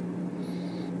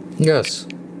 Yes,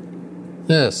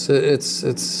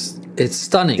 it's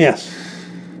stunning. Yes,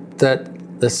 that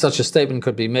such a statement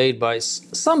could be made by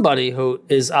somebody who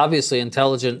is obviously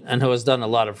intelligent and who has done a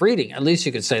lot of reading. At least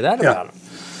you could say that about him.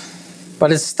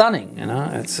 But it's stunning,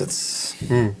 It's.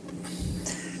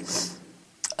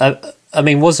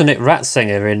 Wasn't it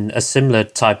Ratzinger in a similar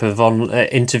type of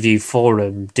interview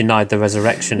forum denied the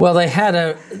resurrection? Well,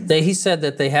 he said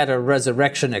that they had a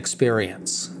resurrection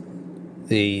experience,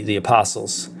 the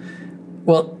apostles.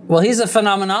 Well, he's a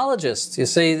phenomenologist. You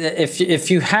see,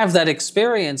 if you have that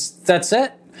experience, that's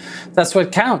it. That's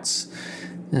what counts.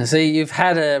 See, you've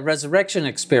had a resurrection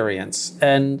experience,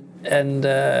 and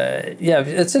yeah,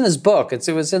 it's in his book. It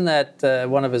was in that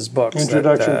one of his books.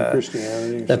 Introduction to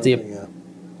Christianity. Or something, yeah.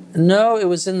 No, it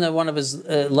was in one of his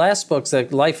last books, The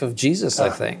Life of Jesus, I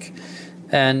think,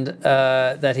 and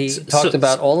that he talked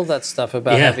about all of that stuff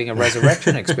about having a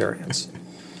resurrection experience.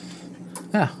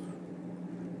 Yeah.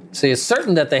 See, it's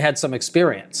certain that they had some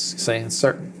experience. See, it's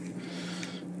certain.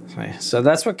 So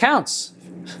that's what counts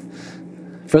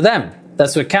for them.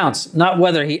 That's what counts, not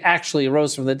whether he actually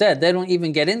rose from the dead. They don't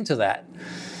even get into that.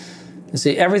 You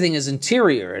see, everything is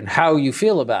interior and how you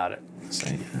feel about it.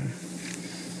 See?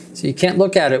 So you can't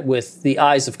look at it with the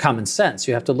eyes of common sense.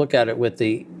 You have to look at it with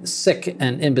the sick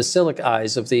and imbecilic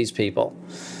eyes of these people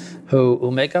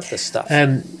who make up this stuff.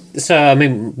 So I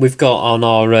mean, we've got on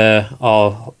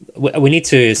our we need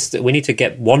to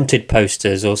get wanted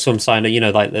posters or some sign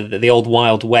of, like the old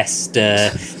Wild West,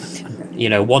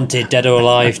 wanted dead or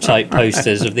alive type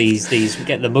posters of these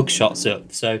get the mugshots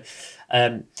up. So,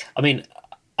 I mean,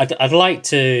 I'd like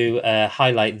to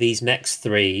highlight these next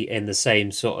three in the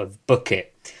same sort of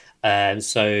bucket.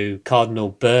 So Cardinal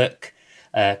Burke,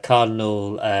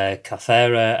 Cardinal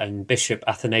Cafera, and Bishop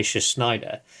Athanasius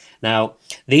Schneider. Now,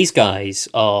 these guys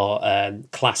are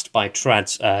classed by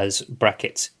trads as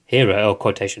brackets hero or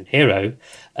quotation hero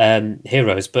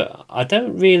heroes, but I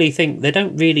don't really think they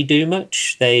don't really do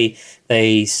much. They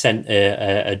sent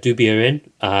a dubia in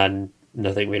and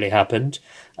nothing really happened.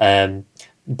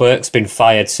 Burke's been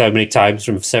fired so many times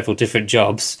from several different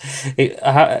jobs.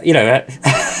 How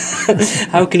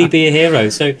can he be a hero?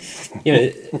 So,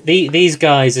 these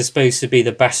guys are supposed to be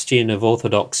the bastion of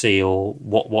orthodoxy, or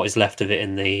what is left of it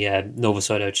in the Novus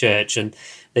Ordo Church, and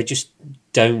they just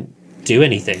don't do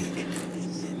anything.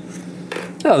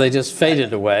 No, they just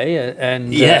faded away,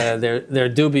 and their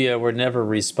dubia were never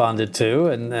responded to,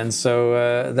 and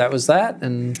so that was that,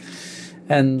 and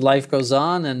life goes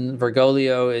on, and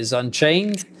Bergoglio is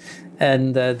unchained,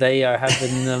 and they have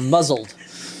been muzzled.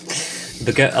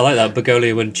 I like that,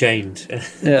 Bergoglio Unchained.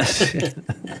 Yeah,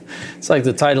 it's like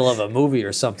the title of a movie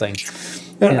or something.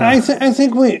 I think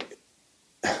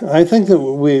that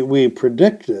we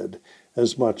predicted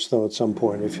as much, though, at some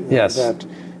point, that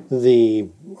the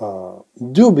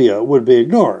dubia would be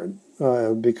ignored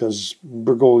because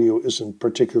Bergoglio isn't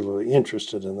particularly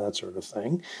interested in that sort of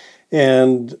thing,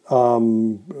 and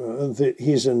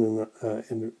he's in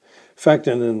fact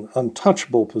in an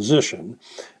untouchable position.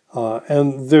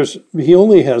 And he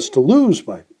only has to lose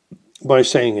by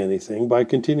saying anything, by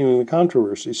continuing the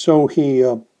controversy. So he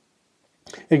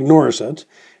ignores it,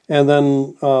 and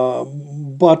then,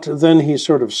 but then he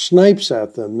sort of snipes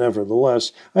at them.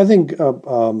 Nevertheless, I think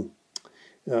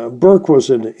Burke was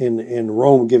in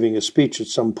Rome giving a speech at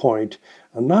some point,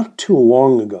 not too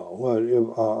long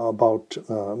ago, about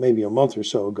maybe a month or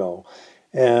so ago,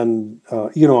 and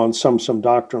on some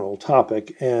doctrinal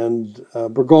topic, and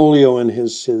Bergoglio in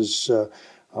his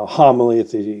homily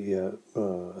at the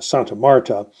Santa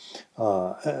Marta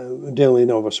Daily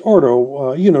Novus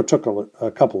Ordo, took a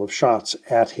couple of shots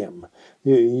at him.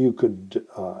 You could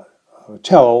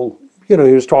tell, he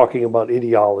was talking about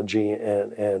ideology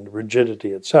and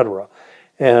rigidity, etc.,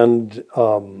 and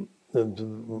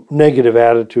negative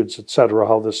attitudes, etc.,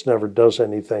 how this never does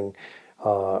anything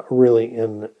really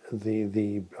in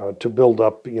the to build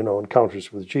up,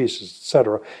 encounters with Jesus,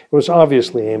 etc. It was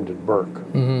obviously aimed at Burke.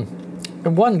 Mm-hmm.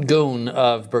 And one goon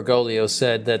of Bergoglio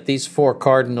said that these four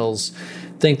cardinals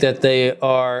think that they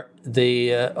are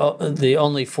the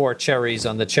only four cherries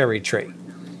on the cherry tree.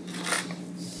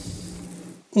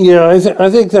 Yeah, I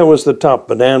think that was the top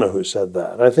banana who said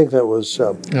that. I think that was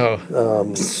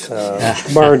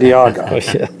Maradiaga. Oh,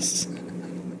 yes.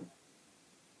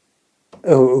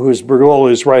 Who's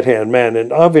Bergoglio's right-hand man,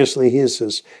 and obviously he's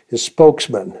his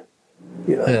spokesman.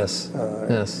 Yes,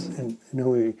 yes. And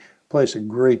he places a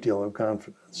great deal of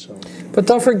confidence. So. But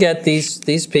don't forget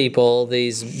these people,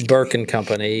 these Burke and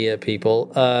Company people,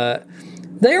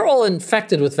 they are all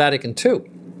infected with Vatican II.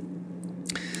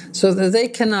 So that they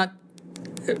cannot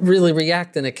really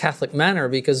react in a Catholic manner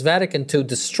because Vatican II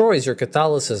destroys your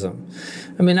Catholicism.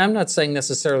 I mean, I'm not saying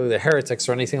necessarily they're heretics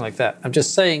or anything like that. I'm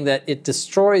just saying that it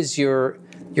destroys your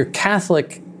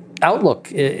Catholic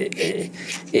outlook.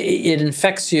 It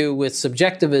infects you with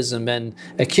subjectivism and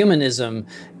ecumenism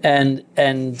and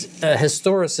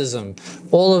historicism.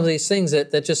 All of these things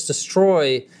that just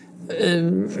destroy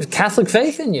Catholic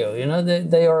faith in you.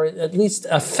 They are at least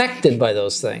affected by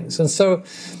those things. And so,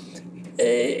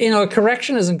 a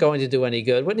correction isn't going to do any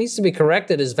good. What needs to be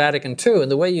corrected is Vatican II, and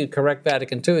the way you correct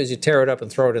Vatican II is you tear it up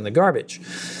and throw it in the garbage.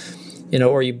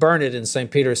 or you burn it in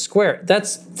St. Peter's Square.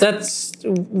 That's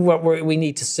what we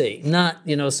need to see, not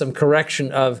some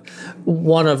correction of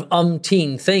one of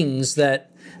umpteen things that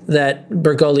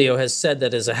Bergoglio has said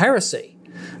that is a heresy.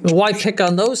 I mean, why pick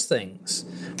on those things?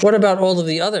 What about all of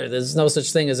the other? There's no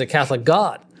such thing as a Catholic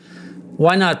God.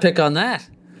 Why not pick on that?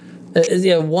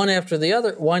 One after the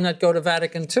other. Why not go to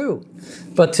Vatican II?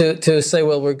 But to say,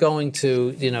 well, we're going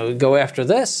to go after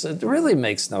this, it really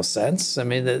makes no sense. I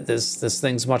mean, this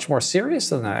thing's much more serious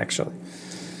than that, actually.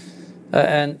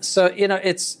 And so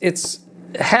it's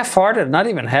half-hearted, not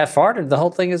even half-hearted. The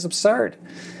whole thing is absurd.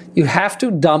 You have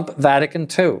to dump Vatican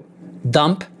II.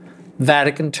 Dump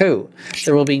Vatican II.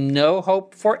 There will be no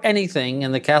hope for anything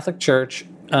in the Catholic Church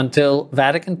until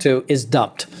Vatican II is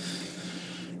dumped.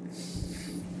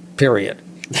 Period.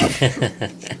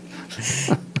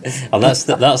 Oh,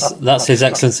 that's His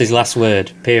Excellency's last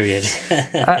word. Period.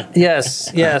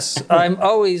 Yes. I'm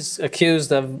always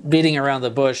accused of beating around the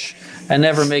bush and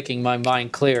never making my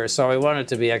mind clear. So I wanted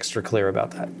to be extra clear about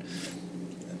that.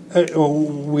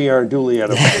 We are duly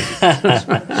out of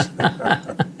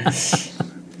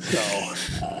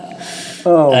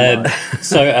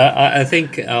So I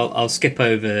think I'll skip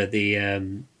over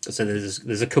the. So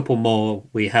there's a couple more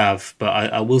we have, but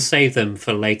I will save them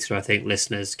for later. I think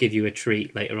listeners, give you a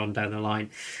treat later on down the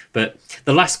line. But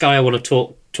the last guy I want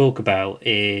to talk about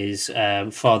is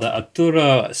Father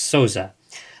Arturo Souza,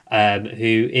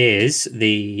 who is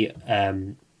the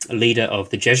leader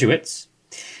of the Jesuits.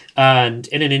 And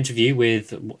in an interview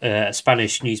with a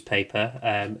Spanish newspaper,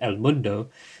 El Mundo,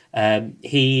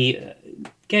 he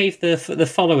gave the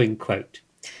following quote.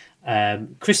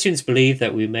 Christians believe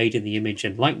that we're made in the image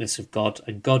and likeness of God,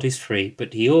 and God is free,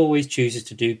 but he always chooses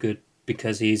to do good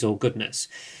because he is all goodness.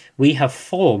 We have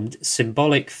formed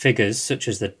symbolic figures such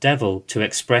as the devil to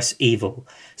express evil.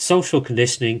 Social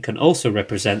conditioning can also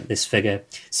represent this figure,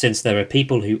 since there are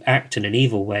people who act in an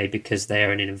evil way because they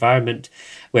are in an environment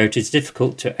where it is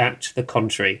difficult to act the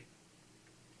contrary.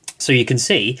 So you can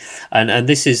see, and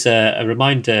this is a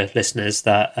reminder, listeners,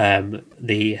 that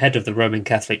the head of the Roman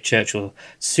Catholic Church, or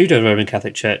pseudo-Roman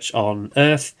Catholic Church on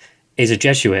earth, is a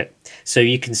Jesuit. So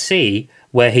you can see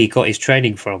where he got his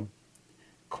training from,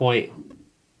 quite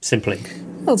simply.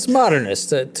 Well, it's modernist.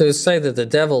 To say that the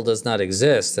devil does not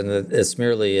exist and that it's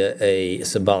merely a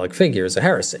symbolic figure is a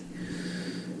heresy.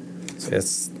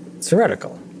 It's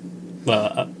heretical.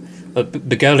 Well,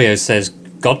 Bergoglio says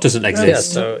God doesn't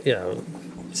exist. Yeah,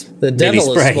 so, the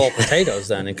devil is small potatoes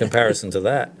then in comparison to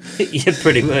that. Yeah,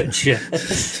 pretty much, yeah.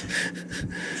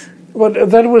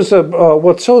 But that was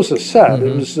what Sousa said.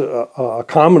 It was a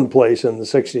commonplace in the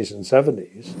 60s and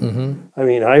 70s. I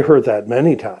mean, I heard that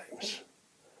many times.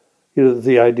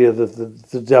 The idea that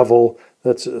the devil,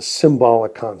 that's a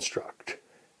symbolic construct,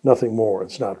 nothing more.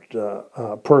 It's not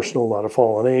personal, not a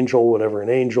fallen angel, whatever an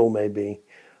angel may be.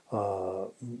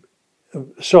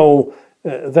 So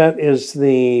that is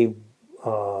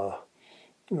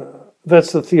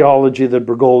that's the theology that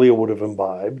Bergoglio would have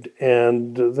imbibed,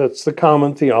 and that's the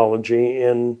common theology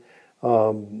in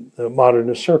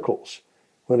modernist circles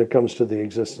when it comes to the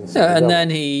existence of the devil. Then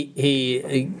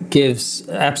he gives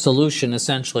absolution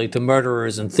essentially to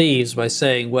murderers and thieves by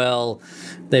saying, well,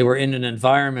 they were in an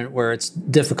environment where it's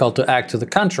difficult to act to the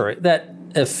contrary. That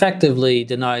effectively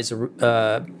denies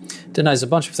a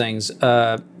bunch of things.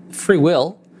 Free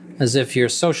will, as if your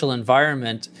social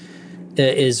environment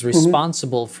is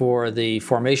responsible for the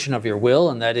formation of your will,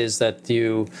 and that is that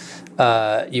you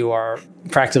are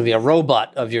practically a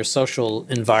robot of your social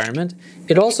environment.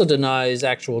 It also denies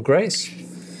actual grace.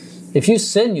 If you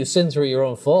sin through your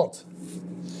own fault.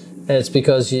 And it's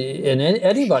because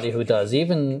anybody who does,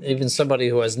 even somebody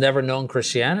who has never known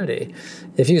Christianity,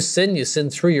 if you sin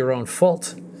through your own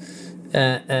fault. So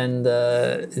that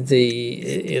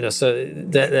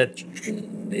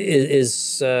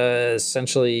is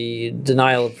essentially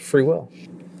denial of free will.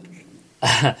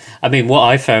 I mean, what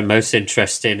I found most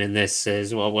interesting in this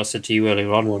is what I said to you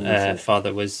earlier on,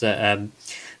 Father, was that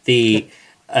in a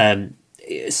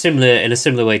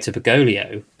similar way to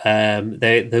Bergoglio,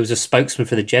 there was a spokesman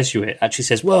for the Jesuit actually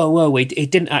says, whoa, he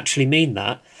didn't actually mean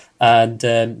that. And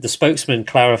the spokesman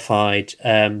clarified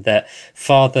that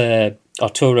Father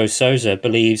Arturo Souza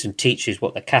believes and teaches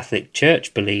what the Catholic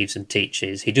Church believes and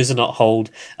teaches. He does not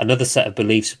hold another set of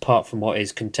beliefs apart from what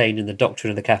is contained in the doctrine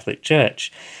of the Catholic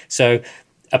Church. So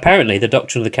apparently the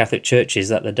doctrine of the Catholic Church is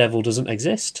that the devil doesn't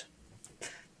exist.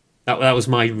 That was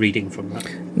my reading from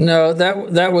that. No,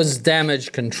 that was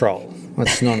damage control.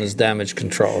 What's known as damage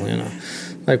control,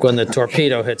 Like when the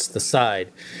torpedo hits the side,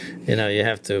 you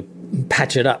have to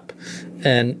patch it up.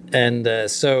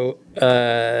 So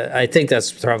I think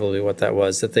that's probably what that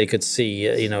was, that they could see,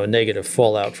 a negative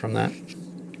fallout from that.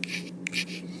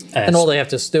 And all they have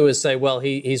to do is say, well,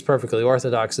 he's perfectly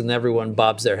orthodox, and everyone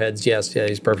bobs their heads, yes, yeah,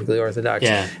 he's perfectly orthodox.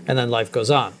 Yeah. And then life goes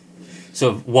on.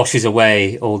 Sort of washes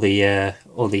away all the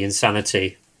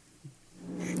insanity.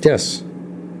 Yes.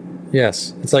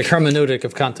 Yes. It's like hermeneutic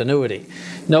of continuity.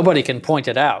 Nobody can point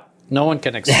it out. No one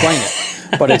can explain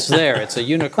it. But it's there. It's a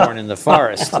unicorn in the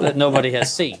forest that nobody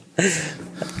has seen.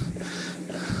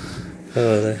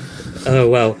 Oh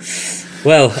well.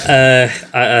 Well,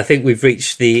 I think we've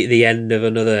reached the end of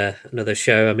another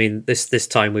show. I mean, this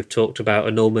time we've talked about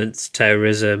annulments,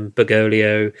 terrorism,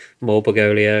 Bergoglio, more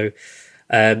Bergoglio.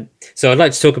 So I'd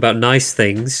like to talk about nice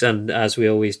things, and as we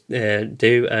always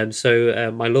do.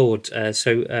 So, my lord,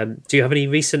 do you have any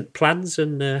recent plans,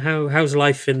 and how's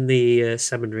life in the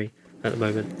seminary at the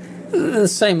moment? The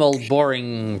same old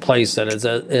boring place that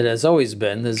it has always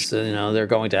been. Is they're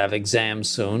going to have exams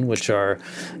soon, which are,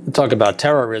 talk about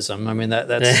terrorism. I mean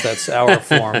that's our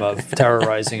form of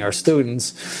terrorizing our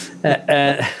students,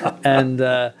 and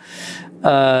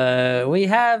we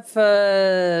have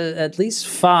at least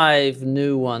 5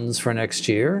 new ones for next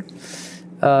year,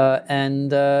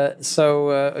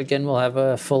 so again we'll have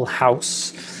a full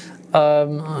house.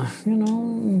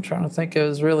 I'm trying to think. It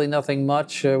was really nothing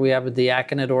much. We have a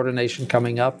diaconate ordination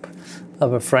coming up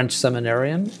of a French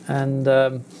seminarian, and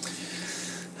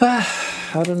I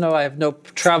don't know. I have no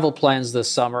travel plans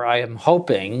this summer. I am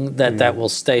hoping that will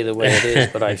stay the way it is,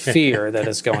 but I fear that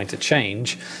it's going to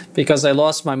change because I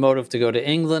lost my motive to go to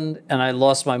England, and I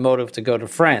lost my motive to go to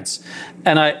France.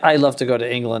 And I love to go to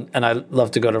England, and I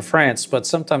love to go to France, but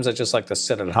sometimes I just like to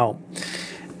sit at home.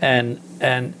 And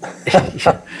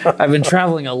I've been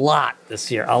traveling a lot this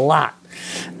year, a lot.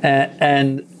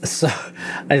 And so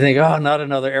I think, not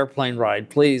another airplane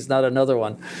ride, please, not another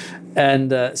one.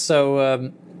 And but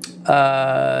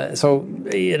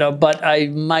I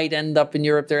might end up in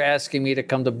Europe. They're asking me to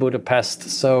come to Budapest.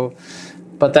 So,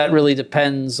 but that really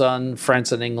depends on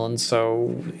France and England.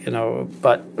 So,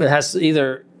 but it has to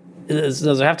either, does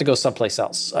it have to go someplace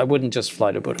else? I wouldn't just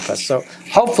fly to Budapest. So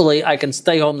hopefully I can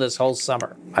stay home this whole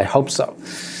summer. I hope so.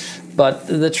 But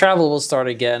the travel will start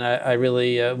again. I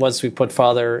really, once we put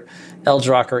Father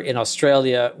Eldrocker in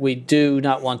Australia, we do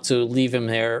not want to leave him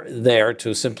there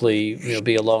to simply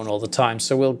be alone all the time.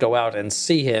 So we'll go out and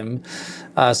see him.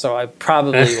 So I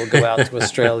probably will go out to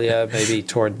Australia maybe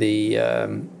toward the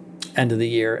end of the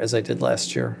year as I did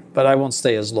last year. But I won't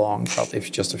stay as long, probably for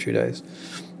just a few days.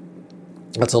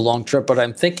 That's a long trip, but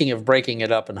I'm thinking of breaking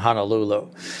it up in Honolulu.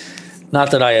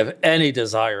 Not that I have any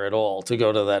desire at all to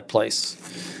go to that place.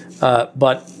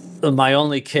 But my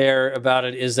only care about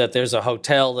it is that there's a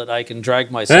hotel that I can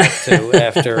drag myself to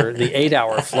after the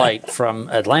 8-hour flight from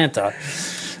Atlanta,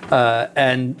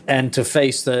 and to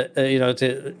face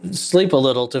to sleep a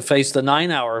little to face the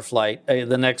 9-hour flight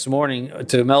the next morning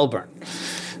to Melbourne.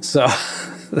 So.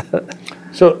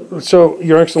 So,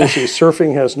 Your Excellency,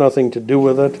 surfing has nothing to do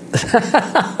with it?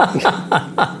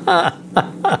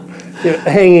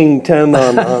 Hanging 10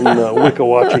 on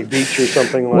Wickawachi Beach or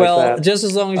something like that? Well, just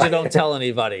as long as you don't tell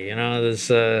anybody,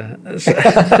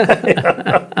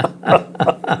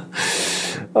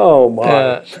 Oh,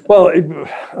 my.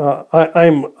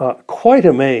 I'm quite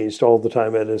amazed all the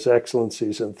time at His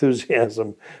Excellency's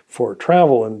enthusiasm for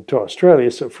travel into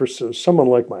Australia. So for someone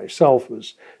like myself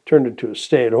who's turned into a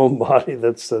stay-at-home body,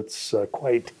 that's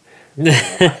quite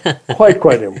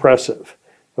impressive.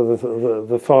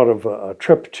 The thought of a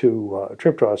trip to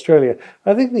Australia.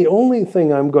 I think the only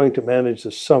thing I'm going to manage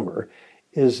this summer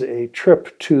is a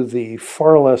trip to the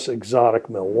far less exotic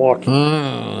Milwaukee,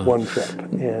 one trip.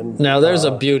 And now there's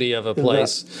a beauty of a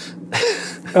place.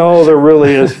 There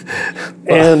really is.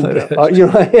 And I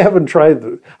haven't tried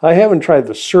the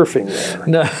surfing there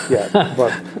yet,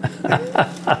 but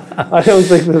I don't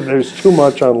think that there's too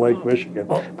much on Lake Michigan.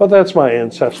 But that's my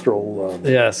ancestral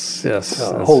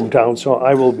hometown, so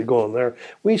I will be going there.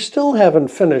 We still haven't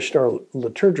finished our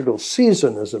liturgical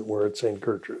season, as it were, at St.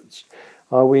 Gertrude's.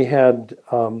 We had,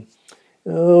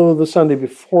 the Sunday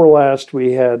before last,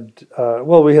 we had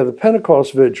the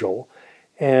Pentecost Vigil,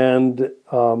 and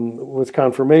with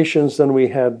confirmations, then we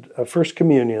had First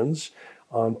Communions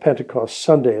on Pentecost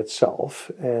Sunday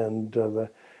itself, and the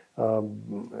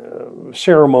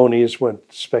ceremonies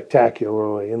went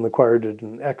spectacularly, and the choir did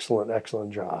an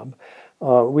excellent job.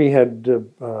 We had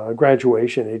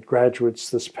graduation, 8 graduates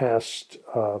this past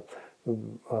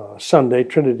Sunday,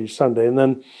 Trinity Sunday, and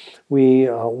then we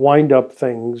wind up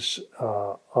things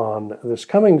on this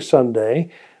coming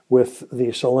Sunday with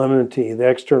the solemnity, the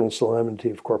external solemnity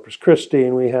of Corpus Christi,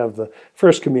 and we have the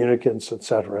first communicants,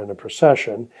 etc., in a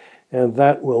procession, and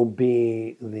that will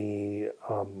be the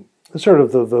sort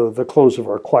of the close of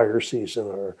our choir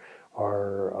season,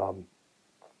 or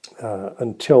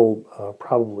until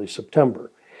probably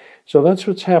September. So that's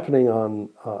what's happening on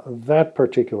that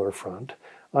particular front.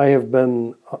 I have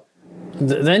been.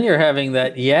 Then you're having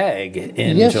that YAG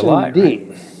in Yes, July. indeed.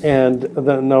 Right? And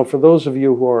now, for those of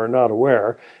you who are not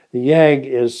aware, the YAG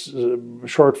is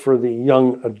short for the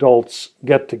Young Adults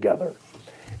Get Together.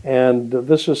 And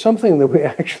this is something that we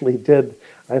actually did,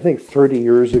 I think, 30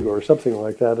 years ago or something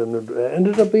like that. And it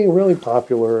ended up being really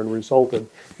popular and resulted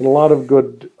in a lot of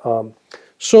good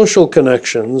social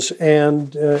connections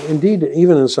and indeed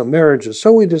even in some marriages.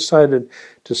 So we decided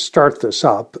to start this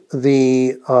up.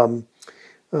 The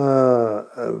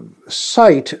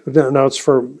site, now it's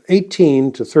for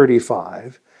 18 to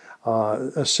 35,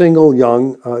 single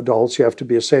young adults. You have to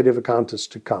be a sedevacantist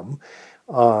to come.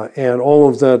 And all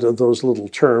of those little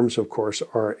terms, of course,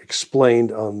 are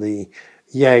explained on the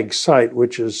YAG site,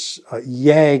 which is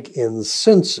YAG in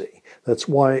Cincy. That's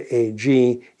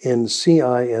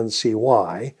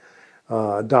YAGNCINCY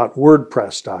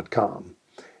 .wordpress.com.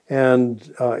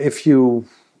 And if you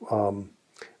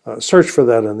search for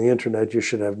that on the internet, you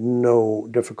should have no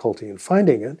difficulty in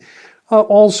finding it.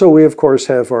 Also, we, of course,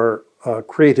 have our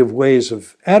creative ways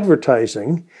of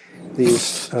advertising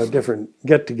these different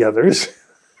get-togethers.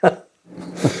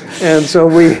 And so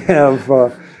we have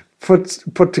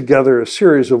put together a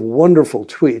series of wonderful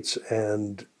tweets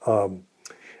and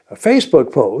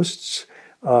Facebook posts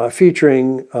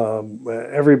featuring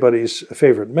everybody's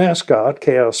favorite mascot,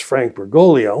 Chaos Frank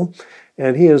Bergoglio,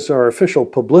 and he is our official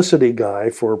publicity guy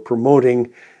for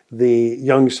promoting the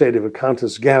Young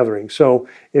Sedevacantist gathering. So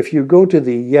if you go to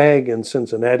the YAG in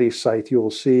Cincinnati site,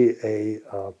 you'll see a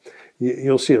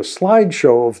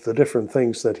slideshow of the different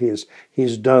things that he's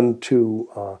done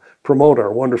to promote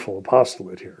our wonderful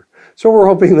apostolate here. So we're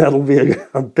hoping that'll be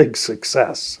a big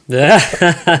success. Now,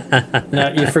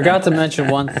 you forgot to mention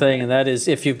one thing, and that is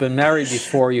if you've been married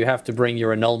before, you have to bring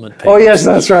your annulment papers. Oh, yes,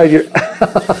 that's right.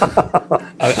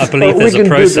 I believe there's a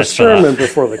process for that. We can do discernment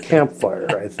before the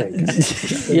campfire, I think.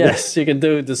 Yes, you can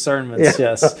do discernments,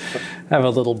 yes. Have a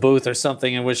little booth or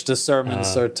something in which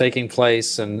discernments are taking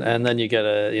place, and then you get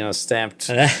a stamped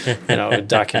a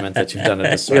document that you've done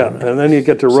a discernment. Yeah, and then you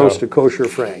get to roast a kosher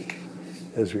Frank,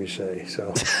 as we say.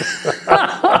 So,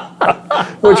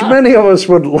 which many of us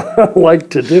would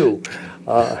like to do.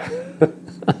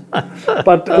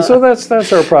 But so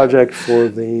that's our project for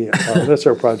the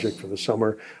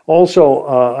summer. Also,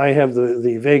 I have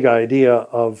the vague idea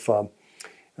of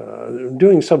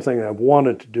doing something I've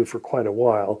wanted to do for quite a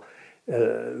while.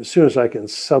 As soon as I can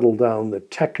settle down the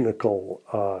technical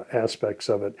aspects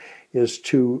of it, is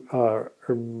to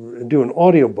do an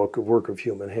audiobook of Work of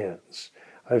Human Hands.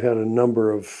 I've had a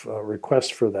number of requests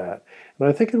for that, and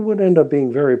I think it would end up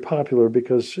being very popular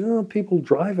because people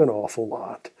drive an awful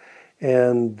lot.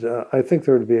 And I think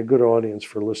there would be a good audience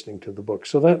for listening to the book.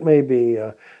 So that may be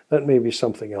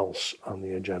something else on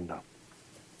the agenda.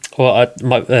 Well,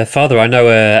 my father, I know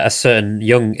a certain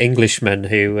young Englishman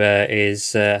who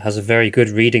has a very good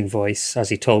reading voice, as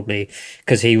he told me,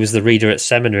 because he was the reader at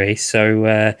seminary.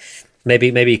 So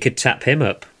maybe you could tap him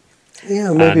up.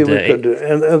 Yeah, maybe we could.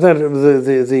 And that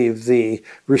the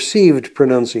received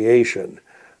pronunciation.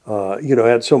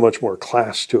 Had so much more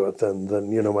class to it than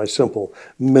my simple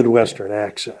Midwestern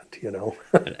accent.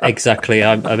 Exactly.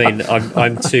 I'm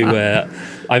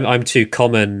too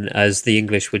common, as the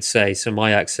English would say, so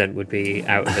my accent would be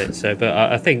out of it. So, but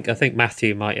I think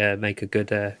Matthew might make a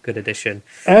good addition.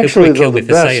 Actually, he'll probably kill me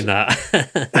for saying that.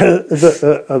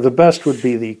 The best would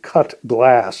be the cut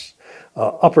glass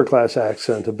upper class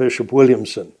accent of Bishop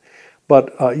Williamson.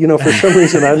 But, for some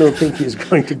reason, I don't think he's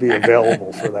going to be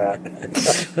available for that.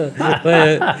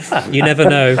 Well, you never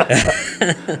know.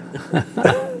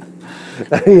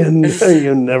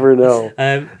 You never know.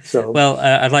 Well,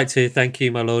 I'd like to thank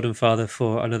you, my Lord and Father,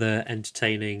 for another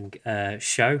entertaining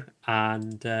show.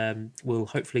 And we'll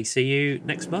hopefully see you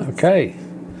next month. Okay.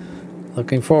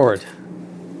 Looking forward.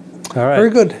 All right. Very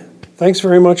good. Thanks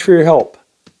very much for your help.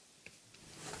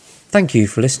 Thank you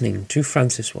for listening to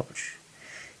Francis Watch.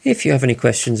 If you have any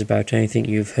questions about anything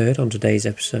you've heard on today's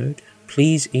episode,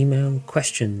 please email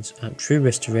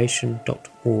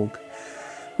questions@truerestoration.org.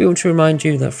 We want to remind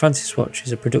you that Francis Watch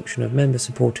is a production of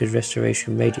member-supported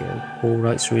Restoration Radio. All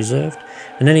rights are reserved,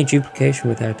 and any duplication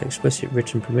without explicit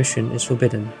written permission is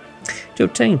forbidden. To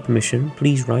obtain permission,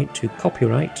 please write to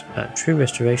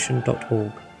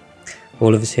copyright@truerestoration.org.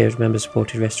 All of us here at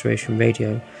member-supported Restoration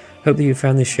Radio Hope that you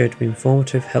found this show to be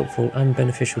informative, helpful, and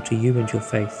beneficial to you and your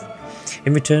faith.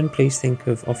 In return, please think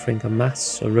of offering a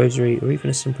Mass, a Rosary, or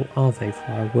even a simple Ave for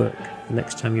our work the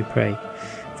next time you pray.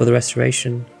 For the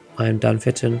Restoration, I am Dan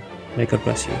Fitton. May God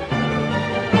bless you.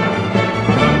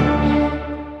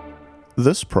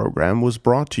 This program was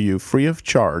brought to you free of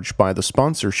charge by the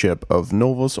sponsorship of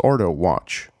Novus Ordo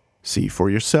Watch. See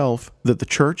for yourself that the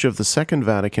Church of the Second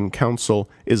Vatican Council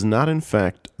is not in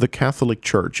fact the Catholic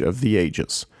Church of the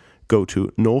ages. Go to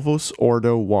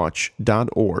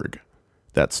novusordowatch.org.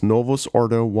 That's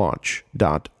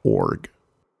novusordowatch.org.